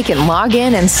where they can log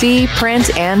in and see,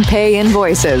 print, and pay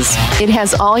invoices. It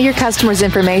has all your customers'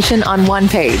 information on one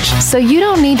page, so you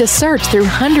don't need to search through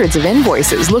hundreds of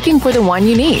invoices looking for the one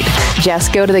you need.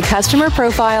 Just go to the customer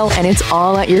profile and it's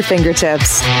all at your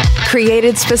fingertips.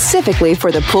 Created specifically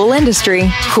for the pool industry,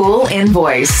 Pool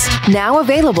Invoice. Now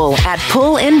available at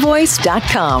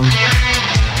poolinvoice.com.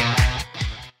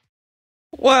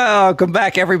 Welcome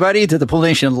back, everybody, to the Pool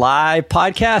Nation Live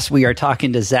podcast. We are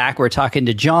talking to Zach. We're talking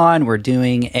to John. We're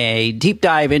doing a deep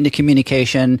dive into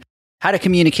communication, how to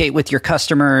communicate with your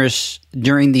customers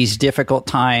during these difficult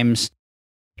times.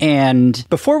 And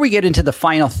before we get into the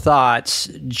final thoughts,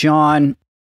 John,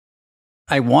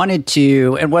 I wanted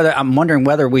to, and I'm wondering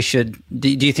whether we should, do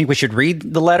you think we should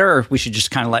read the letter, or we should just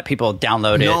kind of let people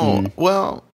download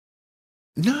it?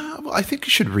 No, I think you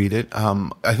should read it.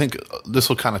 I think this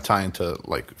will kind of tie into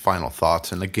like final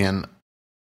thoughts. And again,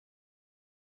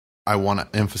 I want to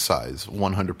emphasize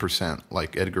 100%,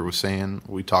 like Edgar was saying,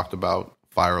 we talked about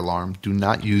fire alarm. Do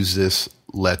not use this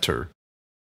letter.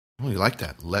 Oh, you like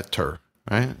that? Letter,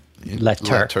 right?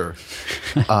 Letter.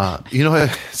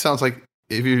 It sounds like,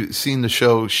 have you seen the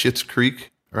show Schitt's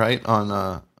Creek, right?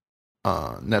 On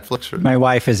Netflix? My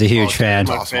wife is a huge fan.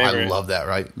 Awesome. I love that,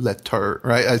 right? Letter,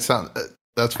 right?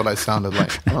 That's what I sounded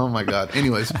like. Oh my God.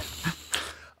 Anyways,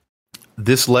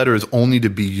 this letter is only to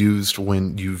be used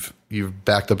when you've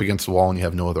backed up against the wall and you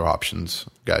have no other options,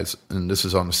 guys. And this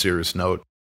is on a serious note.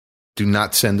 Do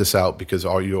not send this out, because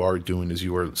all you are doing is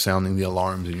you are sounding the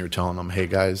alarms and you're telling them, hey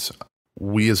guys,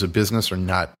 we as a business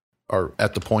are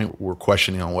at the point we're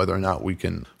questioning on whether or not we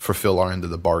can fulfill our end of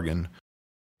the bargain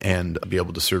and be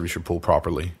able to service your pool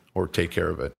properly or take care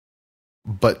of it.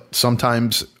 But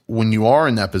sometimes when you are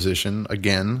in that position,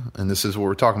 again, and this is what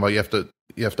we're talking about, you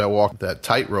have to walk that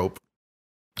tightrope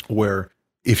where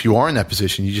if you are in that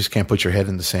position, you just can't put your head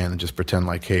in the sand and just pretend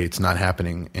like, hey, it's not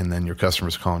happening. And then your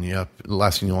customer's calling you up. The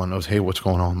last thing you want to know is, hey, what's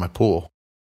going on in my pool?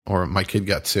 Or my kid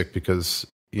got sick because,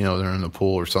 they're in the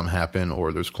pool or something happened,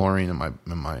 or there's chlorine and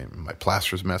my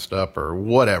plaster's messed up or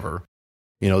whatever.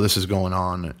 This is going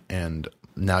on, and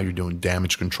now you're doing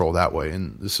damage control that way.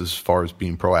 And this is as far as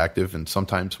being proactive. And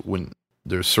sometimes when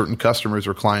there's certain customers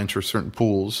or clients or certain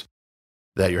pools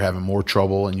that you're having more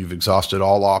trouble and you've exhausted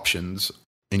all options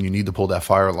and you need to pull that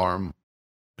fire alarm.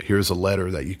 Here's a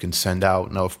letter that you can send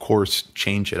out. Now, of course,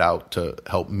 change it out to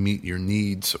help meet your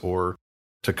needs or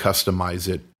to customize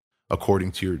it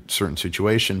according to your certain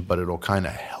situation, but it'll kind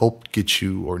of help get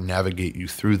you or navigate you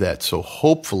through that. So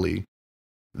hopefully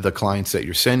the clients that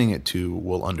you're sending it to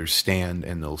will understand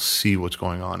and they'll see what's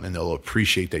going on and they'll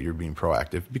appreciate that you're being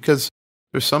proactive, because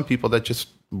there's some people that just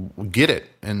get it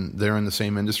and they're in the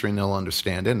same industry and they'll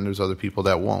understand it. And there's other people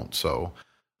that won't. So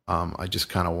I just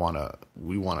kind of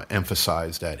we want to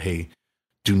emphasize that, hey,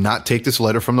 do not take this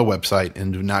letter from the website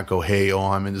and do not go, hey,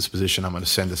 I'm in this position. I'm going to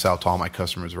send this out to all my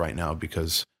customers right now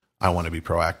because I want to be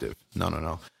proactive.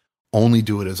 No. Only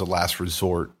do it as a last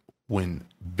resort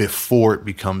before it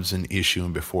becomes an issue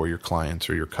and before your clients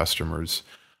or your customers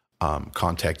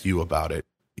contact you about it.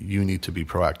 You need to be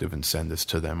proactive and send this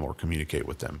to them or communicate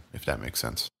with them, if that makes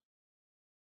sense.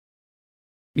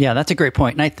 Yeah, that's a great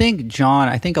point. And I think, John,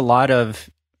 a lot of,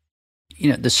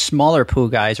 the smaller pool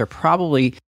guys are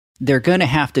probably, they're going to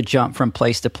have to jump from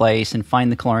place to place and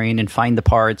find the chlorine and find the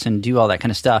parts and do all that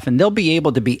kind of stuff. And they'll be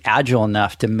able to be agile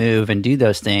enough to move and do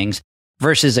those things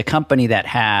versus a company that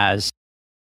has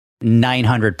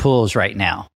 900 pools right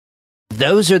now.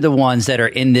 Those are the ones that are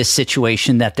in this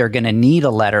situation that they're going to need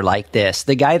a letter like this.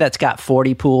 The guy that's got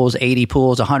 40 pools, 80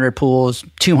 pools, 100 pools,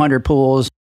 200 pools,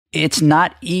 it's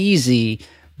not easy,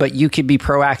 but you could be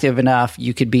proactive enough.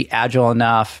 You could be agile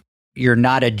enough. You're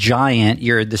not a giant.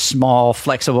 You're the small,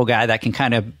 flexible guy that can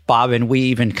kind of bob and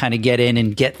weave and kind of get in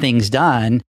and get things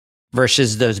done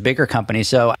versus those bigger companies.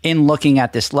 So in looking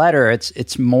at this letter,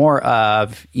 it's more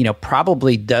of,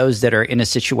 probably those that are in a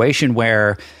situation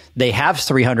where they have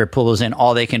 300 pools and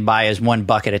all they can buy is 1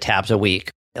 bucket of tabs a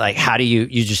week. Like, how do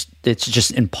it's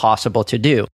just impossible to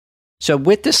do. So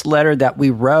with this letter that we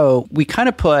wrote, we kind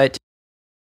of put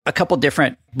a couple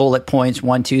different bullet points,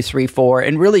 1, 2, 3, 4,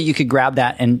 and really you could grab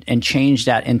that and change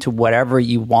that into whatever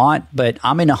you want. But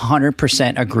I'm in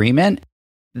 100% agreement.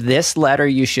 This letter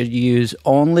you should use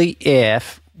only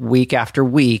if week after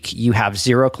week you have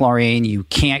 0 chlorine, you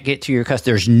can't get to your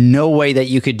customer. There's no way that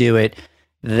you could do it.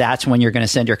 That's when you're going to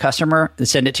send it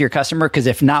to your customer. Because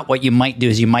if not, what you might do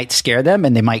is you might scare them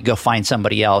and they might go find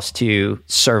somebody else to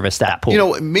service that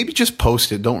pool. Maybe just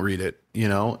post it. Don't read it,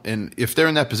 and if they're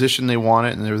in that position, they want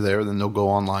it and they're there, then they'll go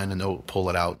online and they'll pull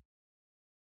it out.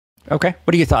 Okay.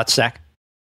 What are your thoughts, Zach?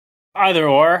 Either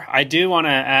or. I do want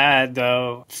to add,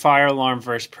 though, fire alarm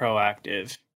versus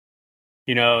proactive.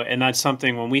 And that's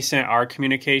something when we sent our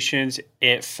communications,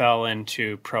 it fell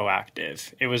into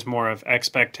proactive. It was more of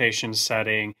expectation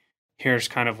setting. Here's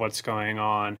kind of what's going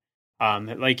on.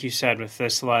 Like you said with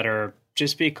this letter,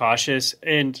 just be cautious.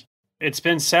 And it's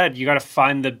been said, you got to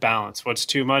find the balance. What's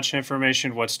too much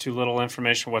information? What's too little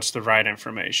information? What's the right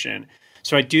information?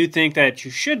 So I do think that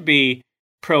you should be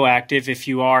proactive if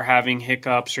you are having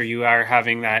hiccups or you are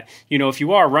having that, if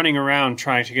you are running around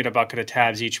trying to get a bucket of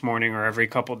tabs each morning or every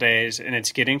couple days and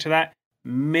it's getting to that,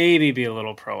 maybe be a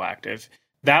little proactive.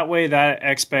 That way that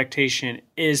expectation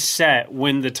is set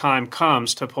when the time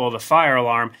comes to pull the fire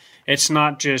alarm. It's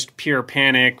not just pure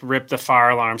panic, rip the fire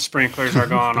alarm, sprinklers are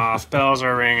going off, bells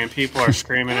are ringing, people are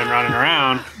screaming and running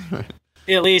around.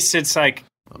 At least it's like,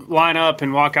 line up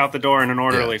and walk out the door in an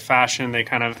orderly fashion. They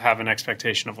kind of have an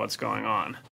expectation of what's going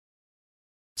on.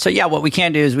 So what we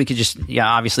can do is we could just,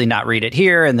 obviously not read it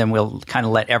here, and then we'll kind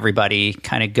of let everybody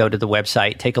kind of go to the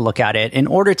website, take a look at it. In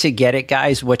order to get it,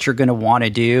 guys, what you're going to want to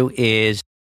do is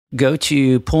go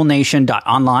to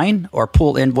poolnation.online or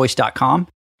poolinvoice.com.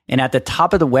 And at the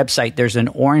top of the website, there's an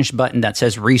orange button that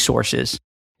says resources.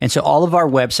 And so all of our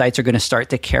websites are going to start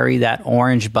to carry that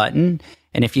orange button.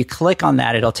 And if you click on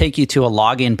that, it'll take you to a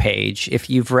login page. If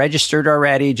you've registered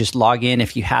already, just log in.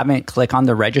 If you haven't, click on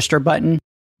the register button.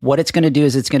 What it's going to do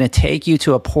is it's going to take you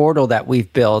to a portal that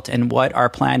we've built. And what our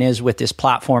plan is with this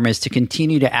platform is to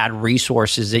continue to add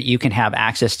resources that you can have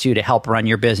access to help run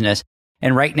your business.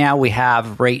 And right now we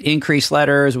have rate increase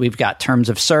letters. We've got terms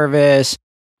of service.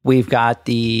 We've got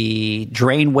the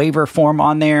drain waiver form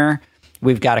on there.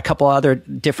 We've got a couple other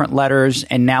different letters,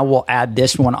 and now we'll add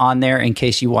this one on there in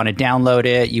case you want to download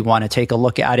it, you want to take a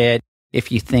look at it.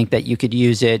 If you think that you could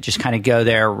use it, just kind of go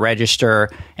there, register,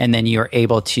 and then you're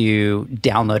able to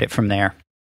download it from there.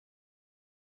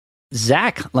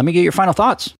 Zach, let me get your final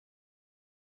thoughts.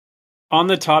 On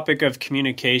the topic of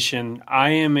communication, I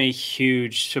am a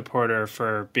huge supporter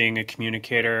for being a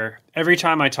communicator. Every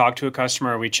time I talk to a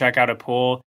customer or we check out a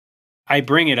pool, I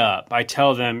bring it up. I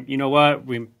tell them, you know what,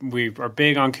 we are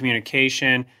big on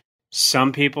communication.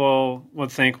 Some people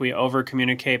would think we over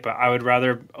communicate, but I would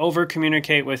rather over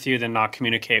communicate with you than not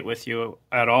communicate with you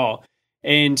at all.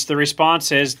 And the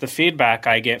response is, the feedback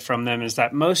I get from them is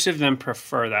that most of them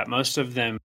prefer that. Most of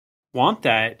them want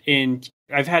that. And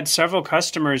I've had several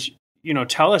customers,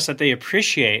 tell us that they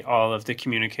appreciate all of the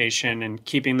communication and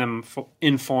keeping them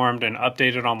informed and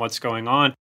updated on what's going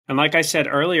on. And like I said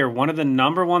earlier, one of the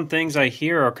number one things I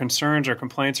hear, or concerns or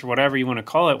complaints or whatever you want to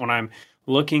call it, when I'm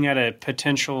looking at a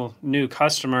potential new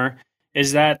customer,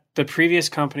 is that the previous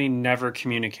company never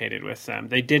communicated with them.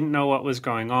 They didn't know what was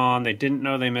going on. They didn't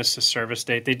know they missed a service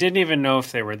date. They didn't even know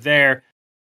if they were there,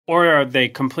 or they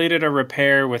completed a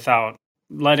repair without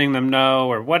letting them know,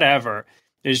 or whatever.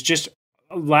 There's just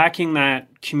lacking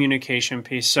that communication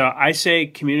piece. So I say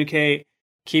communicate,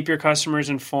 keep your customers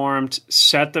informed,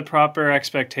 set the proper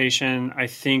expectation. I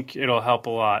think it'll help a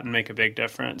lot and make a big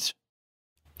difference.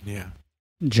 Yeah.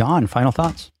 John, final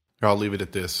thoughts? Here, I'll leave it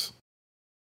at this.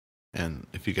 And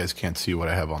if you guys can't see what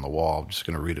I have on the wall, I'm just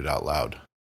going to read it out loud.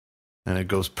 And it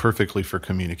goes perfectly for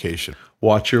communication.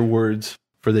 Watch your words,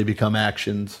 for they become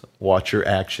actions. Watch your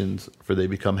actions, for they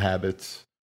become habits.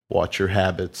 Watch your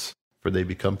habits, for they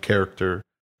become character.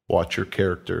 Watch your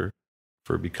character,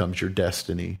 for it becomes your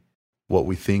destiny. What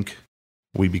we think,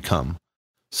 we become.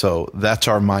 So that's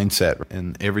our mindset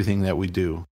in everything that we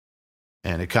do.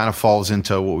 And it kind of falls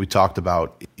into what we talked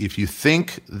about. If you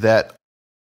think that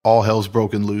all hell's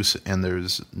broken loose and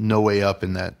there's no way up,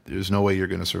 and that there's no way you're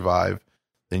going to survive,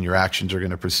 then your actions are going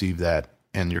to perceive that,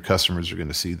 and your customers are going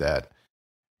to see that,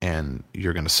 and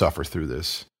you're going to suffer through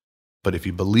this. But if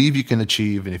you believe you can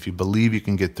achieve, and if you believe you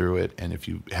can get through it, and if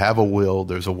you have a will,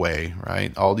 there's a way,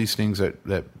 right? All these things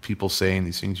that people say and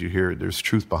these things you hear, there's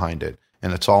truth behind it.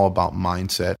 And it's all about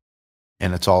mindset,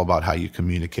 and it's all about how you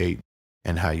communicate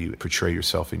and how you portray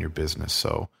yourself in your business.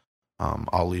 So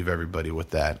I'll leave everybody with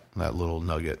that little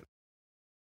nugget.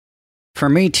 For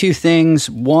me, two things.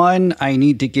 One, I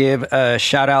need to give a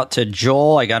shout out to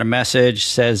Joel. I got a message,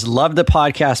 says, love the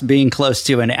podcast being close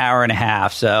to an hour and a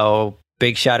half. So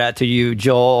big shout out to you,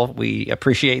 Joel. We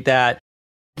appreciate that.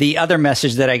 The other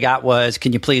message that I got was,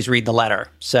 can you please read the letter?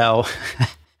 So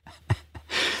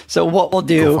what we'll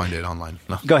do... Go find it online.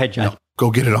 No. Go ahead, John. No.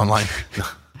 Go get it online.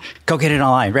 Go get it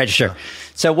online. Register. Yeah.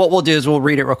 So what we'll do is we'll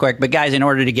read it real quick. But guys, in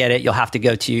order to get it, you'll have to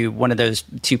go to one of those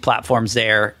two platforms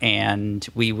there, and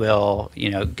we will,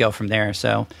 go from there.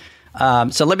 So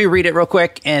let me read it real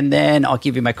quick, and then I'll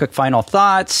give you my quick final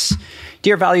thoughts.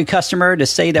 Dear valued customer, to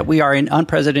say that we are in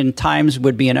unprecedented times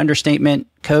would be an understatement.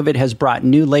 COVID has brought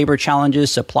new labor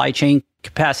challenges, supply chain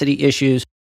capacity issues,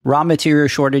 raw material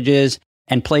shortages,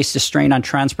 and placed a strain on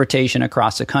transportation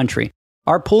across the country.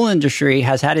 Our pool industry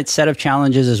has had its set of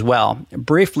challenges as well.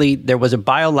 Briefly, there was a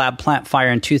biolab plant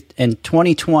fire in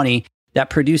 2020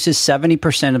 that produces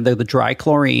 70% of the dry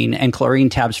chlorine and chlorine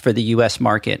tabs for the U.S.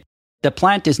 market. The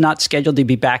plant is not scheduled to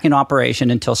be back in operation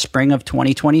until spring of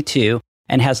 2022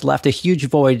 and has left a huge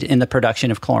void in the production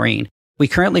of chlorine. We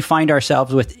currently find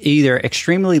ourselves with either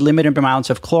extremely limited amounts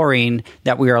of chlorine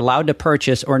that we are allowed to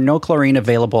purchase or no chlorine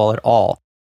available at all.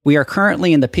 We are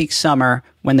currently in the peak summer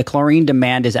when the chlorine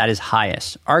demand is at its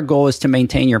highest. Our goal is to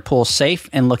maintain your pool safe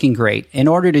and looking great. In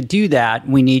order to do that,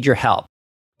 we need your help.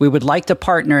 We would like to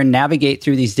partner and navigate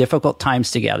through these difficult times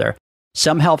together.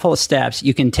 Some helpful steps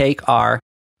you can take are,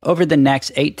 over the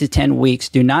next 8 to 10 weeks,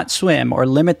 do not swim or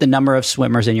limit the number of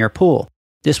swimmers in your pool.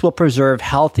 This will preserve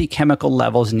healthy chemical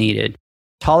levels needed.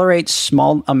 Tolerate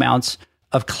small amounts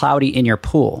of cloudy in your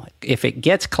pool. If it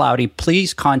gets cloudy,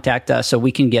 please contact us so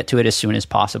we can get to it as soon as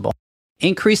possible.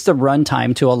 Increase the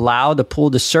runtime to allow the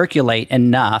pool to circulate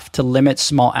enough to limit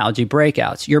small algae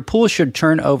breakouts. Your pool should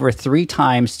turn over 3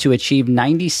 times to achieve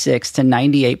 96 to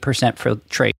 98%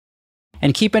 filtration.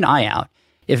 And keep an eye out.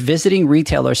 If visiting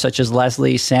retailers such as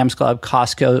Leslie, Sam's Club,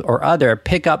 Costco, or other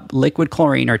pick up liquid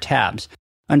chlorine or tabs.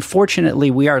 Unfortunately,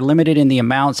 we are limited in the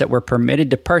amounts that we're permitted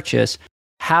to purchase.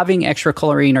 Having extra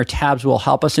chlorine or tabs will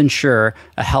help us ensure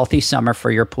a healthy summer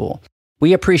for your pool.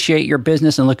 We appreciate your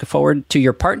business and look forward to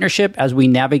your partnership as we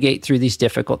navigate through these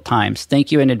difficult times.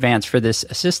 Thank you in advance for this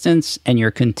assistance and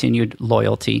your continued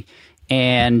loyalty.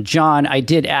 And John, I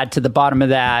did add to the bottom of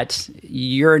that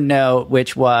your note,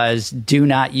 which was, do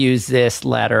not use this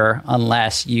letter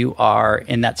unless you are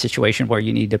in that situation where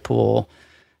you need to pull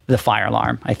the fire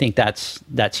alarm. I think that's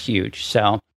huge.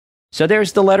 So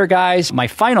there's the letter, guys. My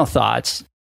final thoughts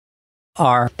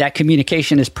are that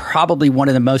communication is probably one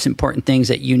of the most important things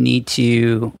that you need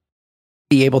to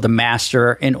be able to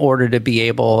master in order to be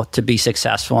able to be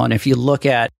successful. And if you look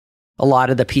at a lot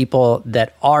of the people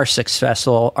that are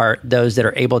successful are those that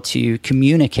are able to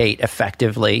communicate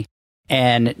effectively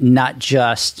and not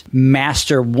just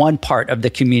master one part of the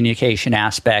communication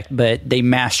aspect, but they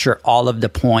master all of the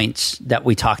points that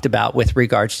we talked about with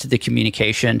regards to the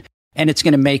communication. And it's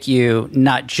going to make you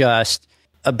not just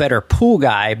a better pool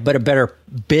guy, but a better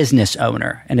business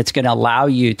owner. And it's going to allow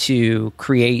you to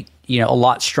create, a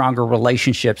lot stronger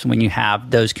relationships when you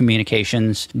have those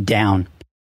communications down.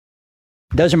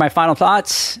 Those are my final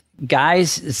thoughts.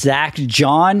 Guys, Zach,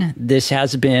 John, this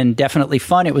has been definitely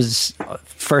fun. It was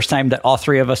first time that all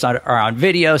three of us are on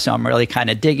video, so I'm really kind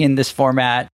of digging this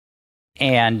format.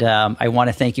 And I want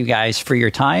to thank you guys for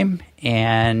your time,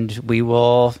 and we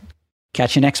will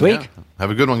catch you next week. Yeah.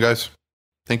 Have a good one, guys.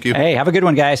 Thank you. Hey, have a good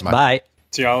one, guys. Bye.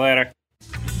 See y'all later.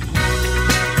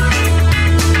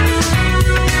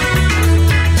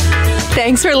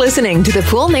 Thanks for listening to the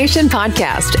Pool Nation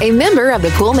podcast, a member of the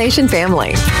Pool Nation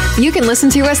family. You can listen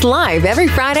to us live every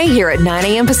Friday here at 9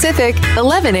 a.m. Pacific,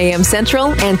 11 a.m. Central,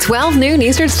 and 12 noon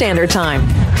Eastern Standard Time.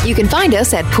 You can find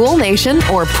us at Pool Nation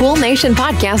or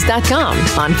PoolNationPodcast.com,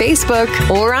 on Facebook,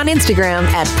 or on Instagram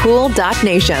at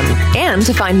Pool.Nation. And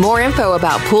to find more info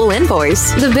about Pool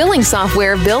Invoice, the billing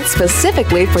software built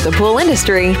specifically for the pool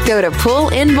industry, go to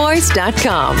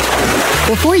PoolInvoice.com.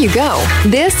 Before you go,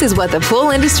 this is what the pool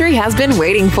industry has been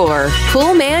waiting for.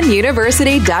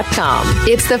 PoolmanUniversity.com.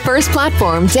 It's the first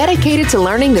platform dedicated to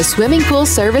learning the swimming pool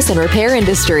service and repair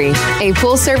industry. A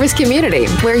pool service community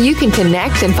where you can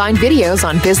connect and find videos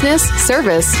on business,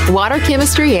 service, water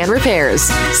chemistry, and repairs.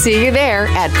 See you there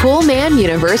at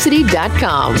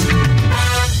PoolmanUniversity.com.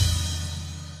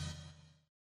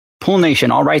 Pool Nation,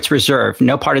 all rights reserved.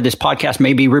 No part of this podcast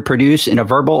may be reproduced in a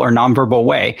verbal or nonverbal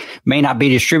way. May not be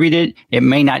distributed. It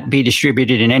may not be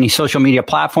distributed in any social media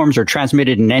platforms or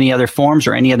transmitted in any other forms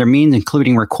or any other means,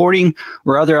 including recording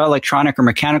or other electronic or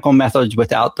mechanical methods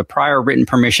without the prior written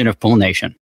permission of Pool Nation.